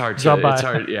 Just it's hard to. drop by. It's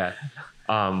hard. Yeah.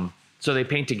 So they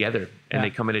paint together, and they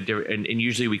come in a different. And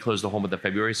usually we close the home of the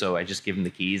February, so I just give them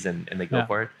the keys and they go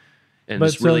for it. And But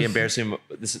this really so- embarrassing.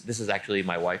 This is actually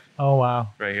my wife Oh wow.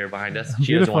 right here behind us. She doesn't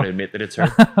Beautiful. want to admit that it's her,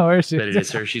 Where is she? but it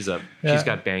is her. She's Yeah.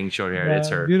 got bang short hair. It's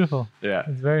her. Beautiful. Yeah.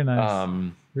 It's very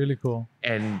nice. Really cool.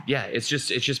 And yeah, it's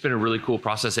just been a really cool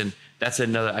process. And that's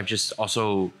another. I've just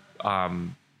also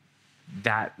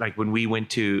that like when we went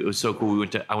to, it was so cool.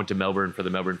 I went to Melbourne for the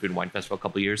Melbourne Food and Wine Festival a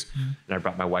couple of years, and I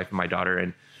brought my wife and my daughter,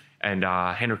 and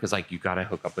Henrik was like, you got to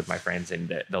hook up with my friends,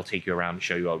 and they'll take you around and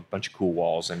show you a bunch of cool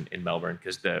walls in Melbourne,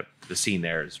 because the scene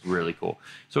there is really cool.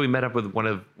 So we met up with one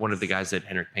of the guys that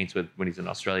Henrik paints with when he's in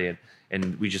Australia,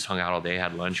 and we just hung out all day,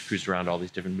 had lunch, cruised around all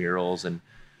these different murals, and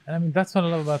And I mean, that's what I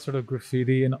love about sort of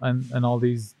graffiti and all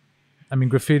these, I mean,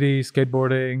 graffiti,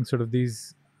 skateboarding, sort of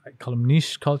these, I call them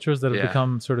niche cultures that have Yeah.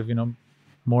 become sort of,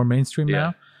 more mainstream Yeah.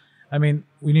 now. I mean,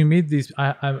 when you meet these,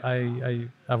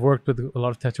 I've worked with a lot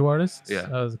of tattoo artists. Yeah.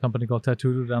 There's a company called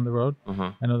Tattoo down the road.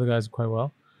 uh-huh. I know the guys quite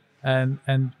well. And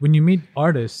when you meet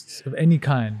artists of any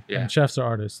kind, Yeah. and chefs are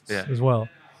artists Yeah. as well,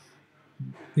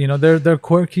 they're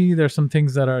quirky. There's some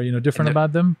things that are, different And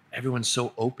about them. Everyone's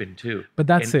so open too. But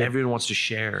that's and it. everyone wants to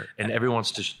share, and everyone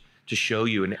wants to show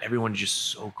you, and everyone's just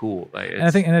so cool. Like, And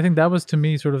I think that was to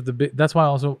me sort of the big. That's why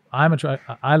also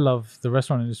I love the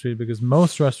restaurant industry, because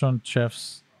most chefs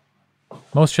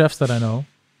that I know,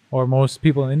 or most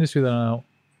people in the industry that I know,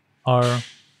 are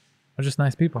just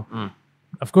nice people.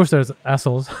 Of course, there's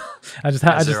assholes.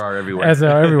 there are everywhere. As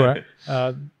there are everywhere.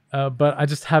 But I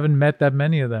just haven't met that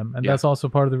many of them, and Yeah. that's also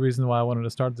part of the reason why I wanted to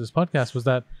start this podcast, was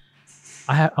that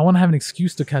I want to have an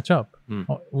excuse to catch up.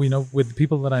 With the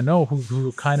people that I know who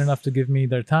are kind enough to give me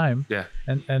their time. Yeah.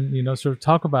 And sort of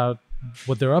talk about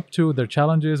what they're up to, their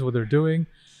challenges, what they're doing,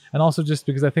 and also just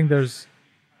because I think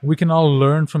we can all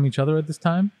learn from each other at this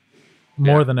time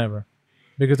more Yeah. than ever,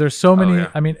 because there's so many.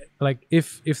 yeah. I mean, like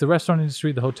if the restaurant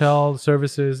industry, the hotel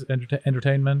services,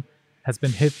 entertainment has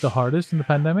been hit the hardest in the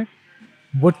pandemic,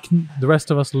 what can the rest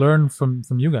of us learn from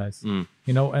you guys?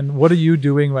 And what are you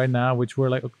doing right now?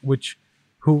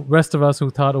 Who rest of us who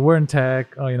thought, we're in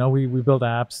tech, we build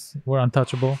apps, we're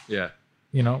untouchable. Yeah.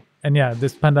 And yeah,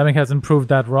 this pandemic hasn't proved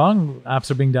that wrong.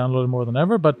 Apps are being downloaded more than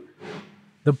ever, but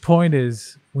the point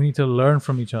is we need to learn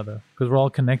from each other, because we're all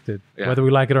connected, Yeah. whether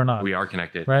we like it or not. We are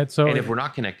connected. Right. So and if we're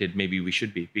not connected, maybe we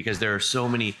should be, because there are so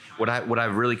many. What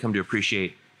I've really come to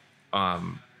appreciate,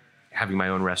 having my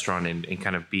own restaurant and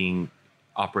kind of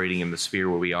operating in the sphere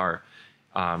where we are,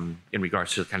 in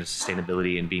regards to kind of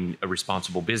sustainability and being a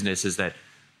responsible business, is that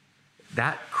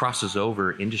crosses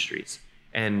over industries.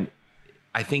 And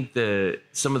I think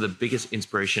some of the biggest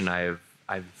inspiration I've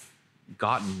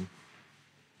gotten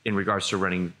in regards to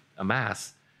running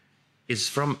Amass is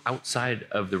from outside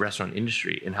of the restaurant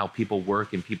industry, and how people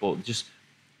work, and people just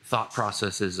thought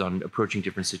processes on approaching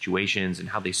different situations and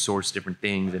how they source different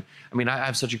things. And I mean, I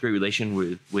have such a great relation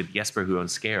with Jesper, who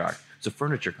owns Skear. It's a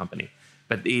furniture company,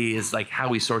 but he is like,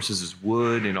 how he sources his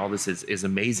wood and all this is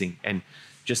amazing. And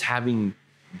just having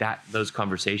those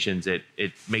conversations, it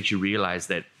makes you realize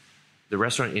that the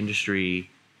restaurant industry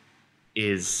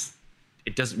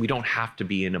we don't have to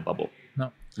be in a bubble.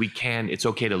 no. It's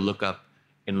okay to look up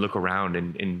and look around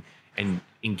and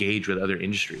engage with other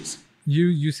industries.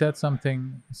 You said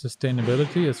something,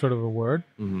 sustainability is sort of a word,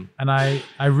 and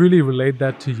I really relate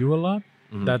that to you a lot.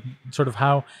 That sort of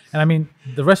how, and I mean,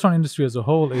 the restaurant industry as a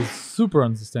whole is super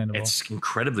unsustainable. It's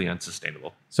incredibly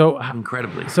unsustainable. So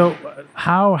Incredibly.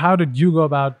 how did you go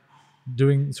about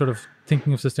doing, sort of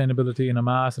thinking of sustainability in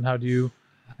Amass, and how do you,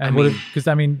 and because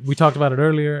we talked about it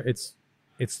earlier,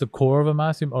 it's the core of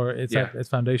Amass, or it's Yeah. like its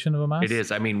foundation of Amass. It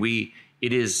is. I mean,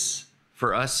 it is,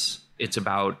 for us, it's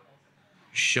about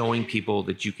showing people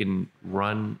that you can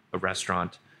run a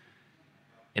restaurant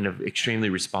in an extremely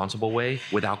responsible way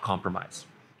without compromise.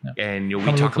 Yeah. And we Come a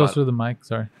little talk closer about, to the mic.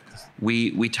 Sorry.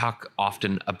 we talk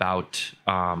often about,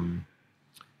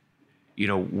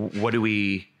 what do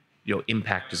we,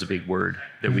 impact is a big word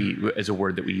that is a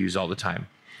word that we use all the time.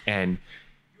 And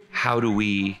how do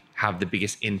we have the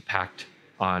biggest impact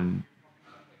on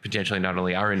potentially not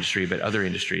only our industry, but other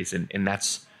industries? And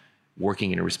that's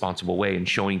working in a responsible way and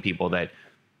showing people that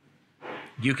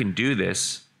you can do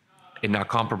this and not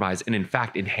compromise, and in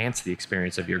fact, enhance the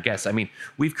experience of your guests. I mean,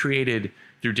 we've created,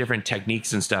 through different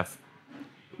techniques and stuff,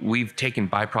 we've taken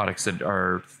byproducts that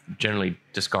are generally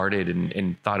discarded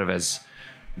and thought of as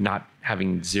not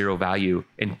having zero value,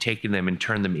 and taken them and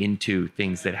turned them into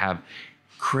things that have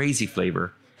crazy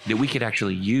flavor that we could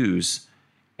actually use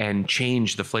and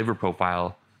change the flavor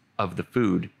profile of the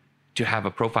food to have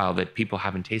a profile that people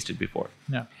haven't tasted before.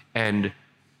 Yeah. And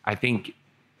I think,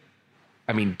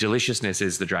 deliciousness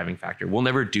is the driving factor. We'll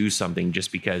never do something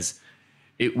just because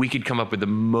we could come up with the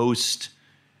most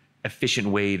efficient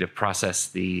way to process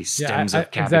the Yeah, stems of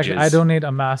cabbages. exactly. I don't need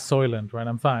a mass Soylent, right?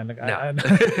 I'm fine. Like, No.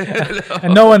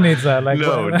 and no one needs that. Like,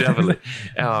 No, definitely.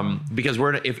 Because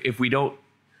if we don't,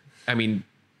 I mean,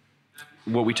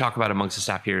 what we talk about amongst the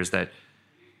staff here is that,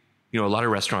 a lot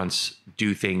of restaurants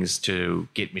do things to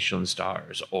get Michelin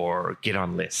stars or get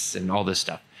on lists and all this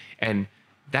stuff. And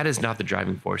that is not the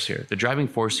driving force here. The driving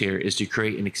force here is to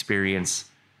create an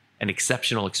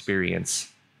exceptional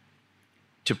experience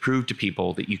to prove to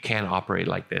people that you can operate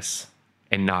like this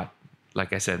and not,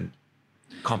 like I said,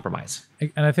 compromise.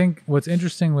 And I think what's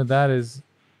interesting with that is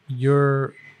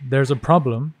there's a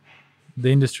problem. The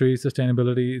industry,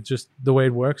 sustainability, it's just the way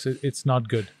it works. It's not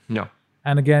good. No.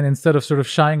 And again, instead of sort of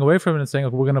shying away from it and saying,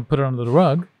 okay, we're going to put it under the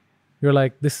rug, you're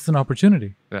like, this is an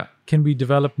opportunity. Yeah. Can we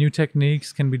develop new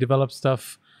techniques? Can we develop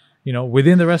stuff,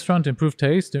 within the restaurant to improve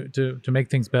taste, to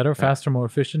make things better, faster, more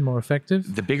efficient, more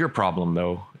effective? The bigger problem,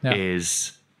 though,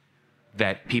 is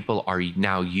that people are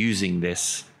now using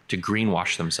this to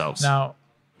greenwash themselves. Now,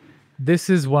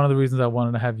 this is one of the reasons I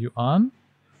wanted to have you on,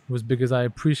 was because I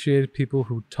appreciate people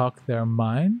who talk their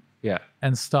mind Yeah.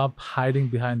 and stop hiding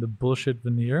behind the bullshit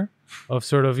veneer of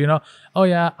sort of, oh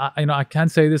yeah, I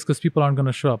can't say this because people aren't going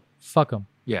to show up. Fuck them.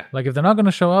 Yeah. Like if they're not going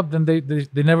to show up, then they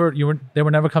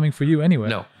were never coming for you anyway.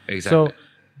 No, exactly. So,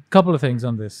 a couple of things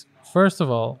on this. First of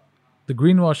all, the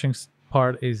greenwashing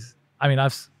part is,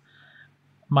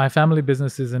 my family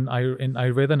business is in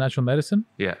Ayurveda, natural medicine.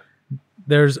 Yeah.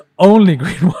 There's only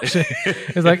greenwashing.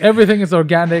 It's like everything is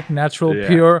organic, natural,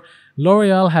 pure.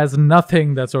 L'Oreal has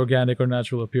nothing that's organic or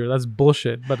natural or pure. That's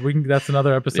bullshit. But that's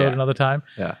another episode, another time.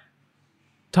 Yeah.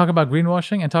 Talk about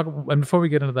greenwashing and before we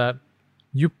get into that,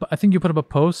 I think you put up a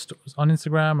post on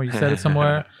Instagram or you said it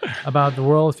somewhere about the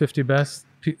world's 50 best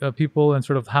people and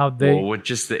sort of how they. Well,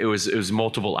 it was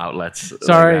multiple outlets.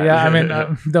 Sorry, like yeah. I mean,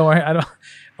 don't worry. I don't.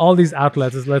 All these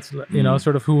outlets is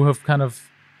sort of who have kind of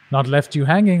not left you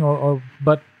hanging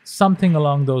but something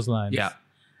along those lines. Yeah.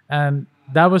 And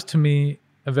that was to me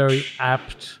a very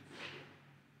apt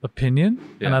opinion,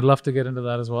 and I'd love to get into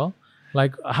that as well.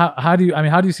 Like how do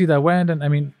you see that went?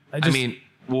 And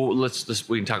well,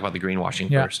 we can talk about the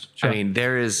greenwashing first. Sure. I mean,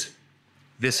 there was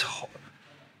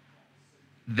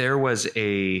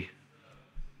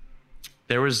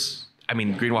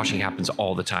greenwashing happens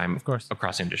all the time, of course,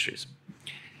 across industries.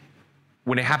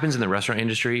 When it happens in the restaurant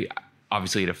industry,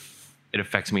 obviously it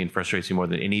affects me and frustrates me more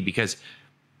than any, because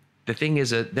the thing is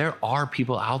that there are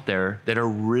people out there that are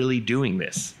really doing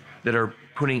this, that are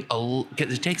putting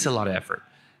because it takes a lot of effort,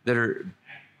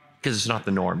 because it's not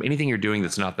the norm. Anything you're doing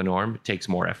that's not the norm takes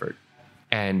more effort.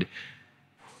 And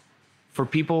for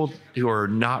people who are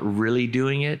not really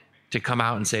doing it to come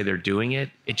out and say they're doing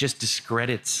it, it just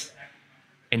discredits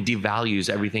and devalues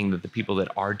everything that the people that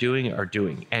are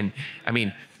doing. And I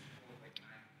mean,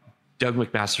 Doug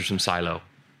McMaster from Silo,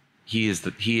 he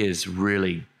is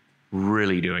really,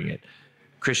 really doing it.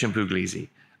 Christian Puglisi,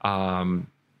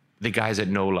 the guys at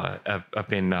Nola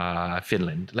up in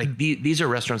Finland. Like these are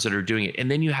restaurants that are doing it. And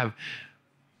then you have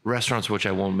restaurants, which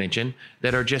I won't mention,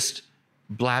 that are just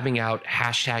blabbing out,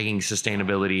 hashtagging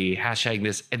sustainability, hashtag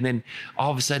this, and then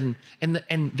all of a sudden, and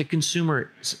the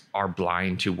consumers are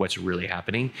blind to what's really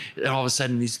happening. And all of a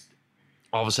sudden this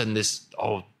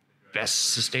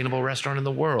best sustainable restaurant in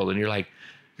the world, and you're like,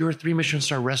 you're a 3 Michelin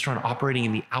star restaurant operating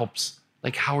in the Alps.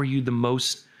 Like, how are you the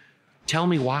most? Tell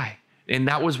me why. And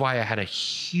that was why I had a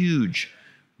huge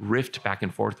rift back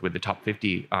and forth with the top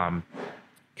 50,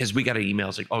 because we got an email.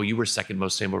 It's like, oh, you were second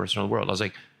most sustainable restaurant in the world. I was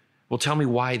like, well, tell me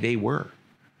why they were.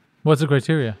 What's the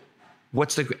criteria?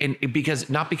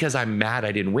 Not because I'm mad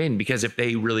I didn't win, because if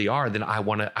they really are, then I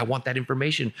want that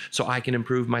information so I can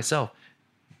improve myself.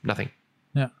 Nothing.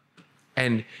 Yeah.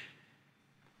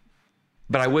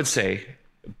 But I would say,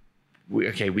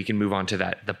 we can move on to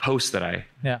that. The post that I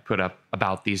put up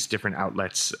about these different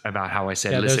outlets, about how I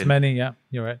said, listen, there's many. Yeah,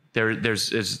 you're right.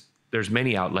 There's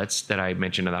many outlets that I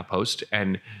mentioned in that post,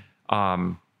 and I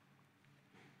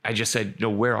just said, no,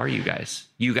 where are you guys?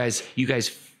 You guys,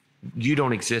 you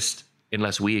don't exist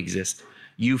unless we exist.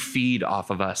 You feed off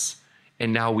of us,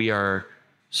 and now we are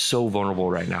so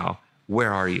vulnerable right now.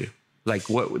 Where are you? Like,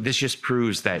 what? This just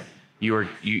proves that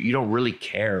you don't really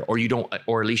care, or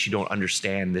at least you don't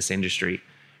understand this industry,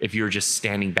 if you're just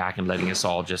standing back and letting us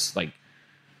all just like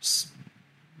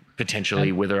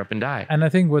potentially wither up and die. And I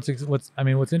think what's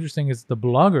interesting is the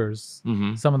bloggers.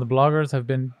 Mm-hmm. Some of the bloggers have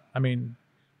been,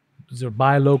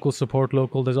 buy local, support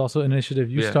local. There's also an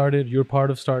initiative you started, you're part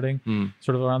of starting,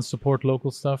 sort of around support local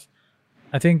stuff.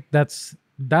 I think that's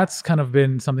kind of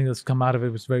been something that's come out of it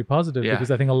was very positive,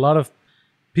 because I think a lot of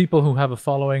people who have a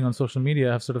following on social media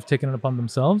have sort of taken it upon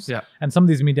themselves. Yeah. And some of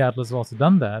these media outlets have also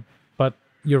done that. But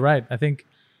you're right. I think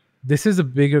this is a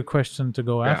bigger question to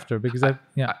go after because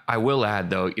I will add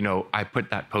though, I put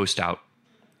that post out,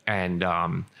 and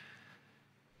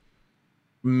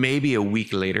maybe a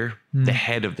week later, the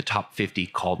head of the top 50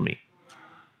 called me,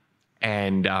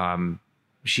 and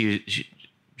she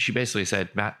basically said,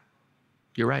 "Matt,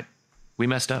 you're right. We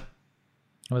messed up."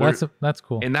 Well, that's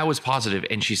cool. And that was positive.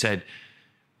 And she said,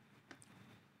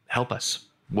 "Help us.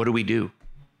 What do we do?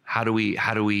 How do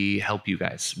we help you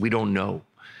guys? We don't know."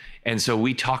 And so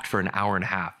we talked for an hour and a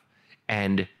half,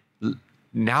 and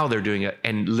now they're doing it.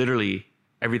 And literally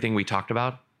everything we talked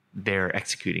about, they're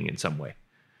executing in some way,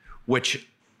 which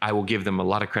I will give them a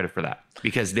lot of credit for that,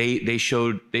 because they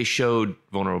showed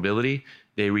vulnerability.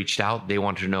 They reached out. They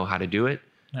wanted to know how to do it.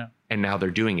 Yeah. And now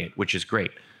they're doing it, which is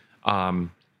great.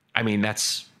 I mean, I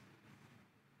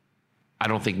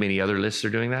don't think many other lists are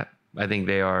doing that. I think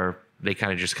they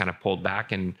kind of pulled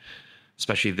back, and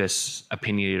especially this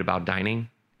opinionated about dining.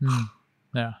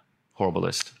 Yeah. Horrible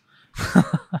list.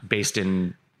 Based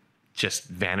in just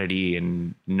vanity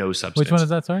and no substance. Which one is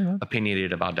that? Sorry. What?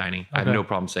 Opinionated about dining. I have Okay. no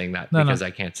problem saying that because I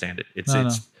can't stand it.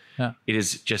 Yeah. It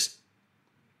is just,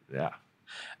 yeah.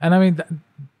 And I mean,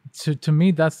 to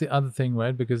me, that's the other thing,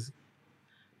 right? Because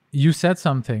you said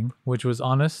something which was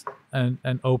honest and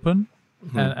open,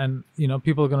 and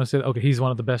people are going to say, okay, he's one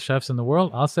of the best chefs in the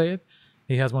world. I'll say it.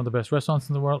 He has one of the best restaurants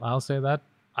in the world. I'll say that.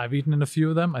 I've eaten in a few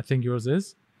of them. I think yours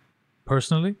is,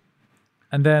 personally.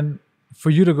 And then for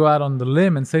you to go out on the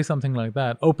limb and say something like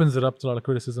that opens it up to a lot of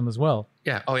criticism as well.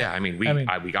 Yeah. Oh yeah. I mean,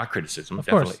 we got criticism, of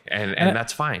definitely. course. And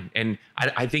that's fine. And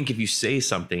I think if you say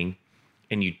something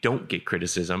and you don't get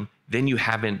criticism, then you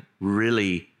haven't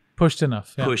really pushed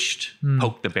enough. Yeah.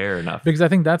 Poked the bear enough. Because I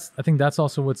think that's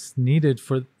also what's needed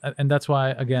for, and that's why,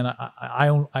 again,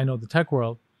 I know the tech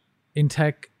world. In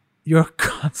tech, you're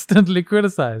constantly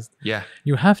criticized. Yeah.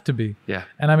 You have to be. Yeah.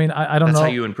 And I mean, I don't know. That's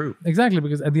how you improve. Exactly.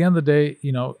 Because at the end of the day,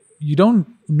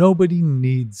 nobody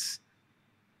needs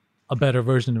a better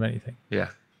version of anything. Yeah.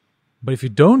 But if you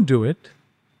don't do it,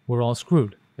 we're all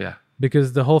screwed. Yeah.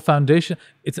 Because the whole foundation,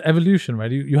 it's evolution,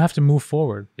 right? You have to move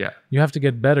forward. Yeah. You have to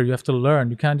get better. You have to learn.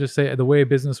 You can't just say the way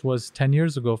business was 10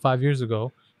 years ago, 5 years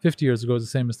ago, 50 years ago is the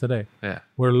same as today. Yeah.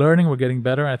 We're learning. We're getting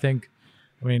better. I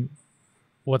mean,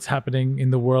 what's happening in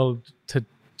the world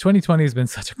 2020 has been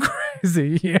such a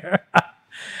crazy year.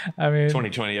 I mean,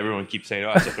 2020, everyone keeps saying,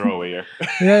 "Oh, it's a throwaway year."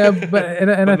 Yeah, but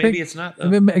and I maybe think it's not.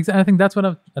 I think that's what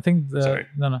I think. Sorry.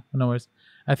 No worries.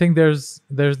 I think there's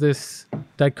this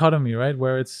dichotomy, right,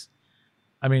 where it's,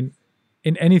 I mean,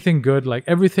 in anything good, like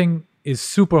everything is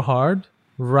super hard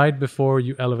right before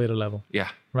you elevate a level. Yeah.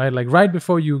 Right, like right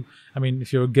before you. I mean,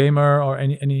 if you're a gamer or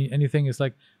anything, it's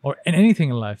like, or in anything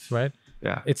in life, right?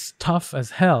 Yeah. It's tough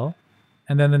as hell.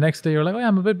 And then the next day you're like, oh, yeah,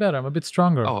 I'm a bit better. I'm a bit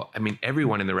stronger. Oh, I mean,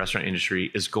 everyone in the restaurant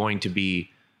industry is going to be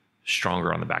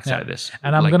stronger on the backside of this.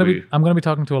 And I'm gonna be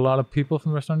talking to a lot of people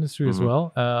from the restaurant industry as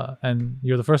well. And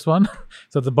you're the first one,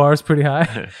 so the bar is pretty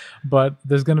high. But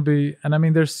there's gonna be, and I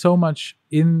mean, there's so much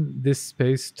in this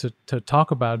space to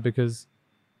talk about because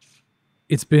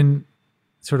it's been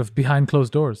sort of behind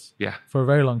closed doors. Yeah. For a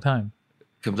very long time.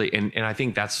 Complete. And I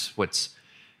think that's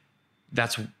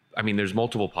I mean, there's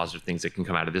multiple positive things that can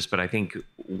come out of this, but I think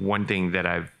one thing that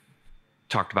I've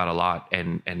talked about a lot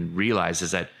and realized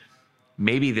is that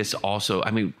maybe this also,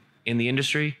 I mean, in the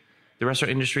industry, the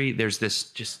restaurant industry, there's this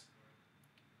just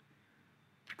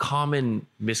common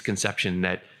misconception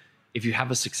that if you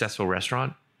have a successful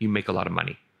restaurant, you make a lot of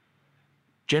money.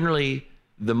 Generally,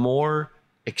 the more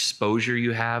exposure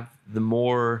you have, the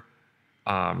more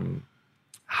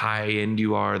high end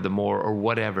you are, the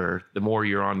more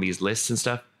you're on these lists and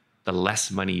stuff, the less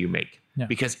money you make. Yeah.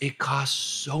 Because it costs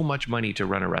so much money to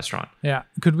run a restaurant. Yeah.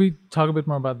 Could we talk a bit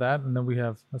more about that? And then we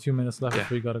have a few minutes left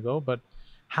before you got to go. But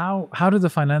how do the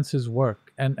finances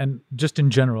work? And just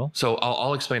in general. So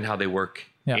I'll explain how they work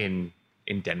in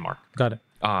Denmark. Got it.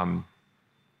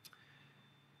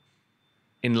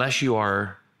 Unless you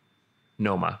are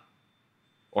Noma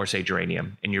or say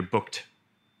Geranium and you're booked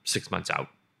 6 months out,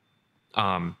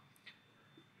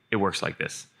 it works like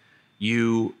this.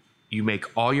 You make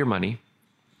all your money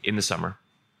in the summer,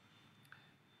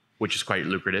 which is quite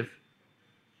lucrative,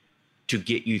 to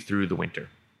get you through the winter,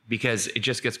 because it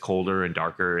just gets colder and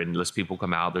darker and less people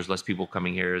come out. There's less people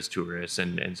coming here as tourists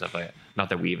and stuff like that. Not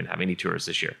that we even have any tourists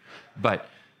this year, but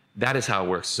that is how it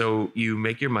works. So you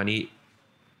make your money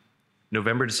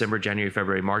November, December, January,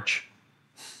 February, March,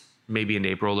 maybe in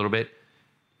April a little bit.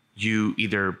 You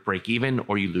either break even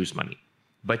or you lose money,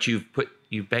 but you've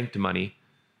banked the money.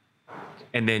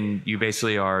 And then you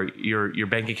basically your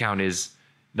bank account is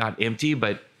not empty,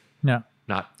 but not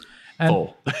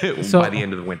full by the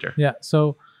end of the winter. Yeah.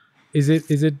 So Is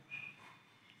it?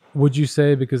 Would you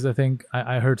say, because I think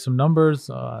I heard some numbers,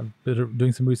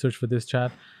 doing some research for this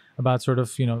chat about sort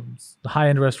of, the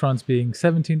high-end restaurants being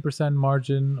 17%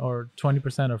 margin or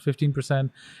 20% or 15%,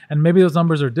 and maybe those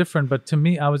numbers are different. But to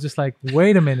me, I was just like,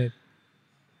 wait a minute.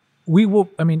 We will.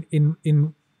 I mean,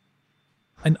 in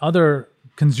other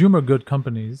consumer good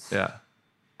companies, Yeah.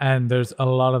 and there's a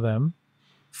lot of them,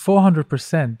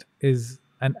 400% is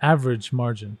an average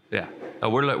margin. Yeah.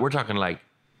 We're talking like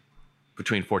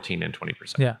between 14 and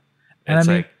 20%. Yeah. And It's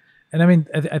I mean,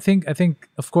 I think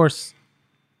of course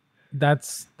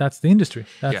that's the industry.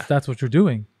 That's what you're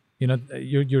doing.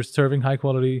 You're serving high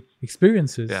quality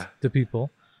experiences to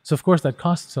people. So of course that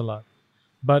costs a lot.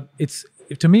 But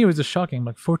to me it was just shocking,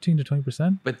 like 14 to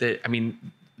 20%. But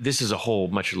this is a whole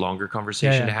much longer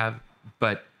conversation to have,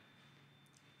 but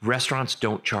restaurants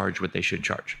don't charge what they should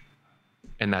charge.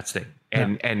 And that's the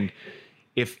thing. And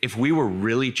if we were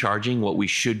really charging what we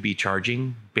should be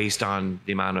charging based on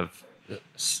the amount of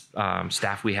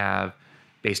staff we have,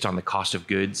 based on the cost of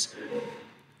goods,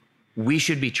 we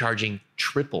should be charging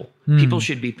triple. People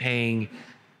should be paying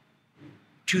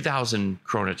 2,000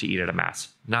 krona to eat at a mass,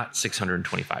 not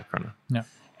 625 krona. Yeah.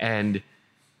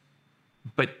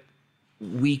 But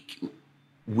we've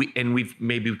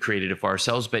maybe created it for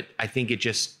ourselves, but I think it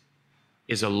just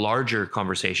is a larger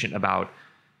conversation about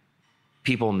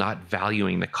people not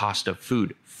valuing the cost of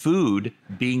food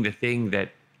being the thing that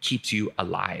keeps you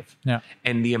alive. Yeah.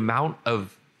 And the amount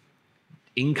of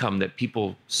income that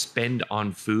people spend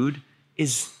on food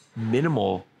is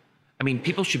minimal. I mean,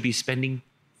 people should be spending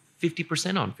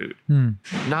 50% on food,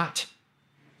 not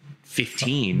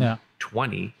 15,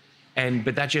 20.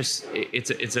 But that just,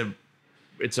 it's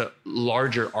a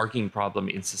larger arcing problem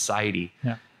in society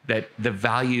that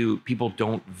people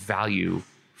don't value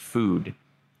food.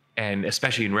 And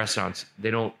especially in restaurants,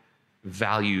 they don't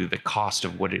value the cost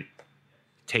of what it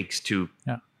takes to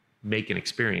make an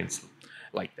experience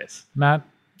like this. Matt,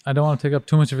 I don't want to take up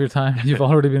too much of your time. You've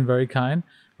already been very kind,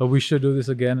 but we should do this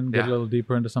again and get a little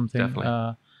deeper into something.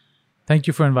 Definitely. Thank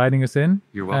you for inviting us in.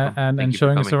 You're welcome. And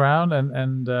showing us around,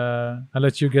 and I'll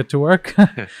let you get to work.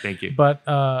 Thank you. But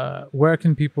where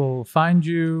can people find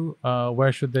you?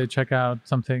 Where should they check out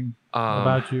something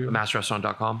about you?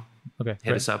 Massrestaurant.com. Okay.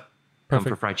 Hit us up. Perfect.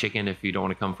 Come for fried chicken if you don't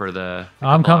want to come for the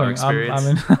I'm coming.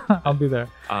 experience. I'll be there.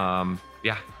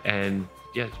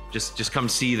 Just come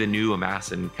see the new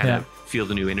Amass and kind of feel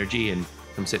the new energy, and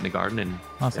come sit in the garden. And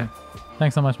awesome.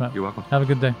 Thanks so much, Matt. You're welcome. Have a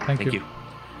good day. Thank you. You.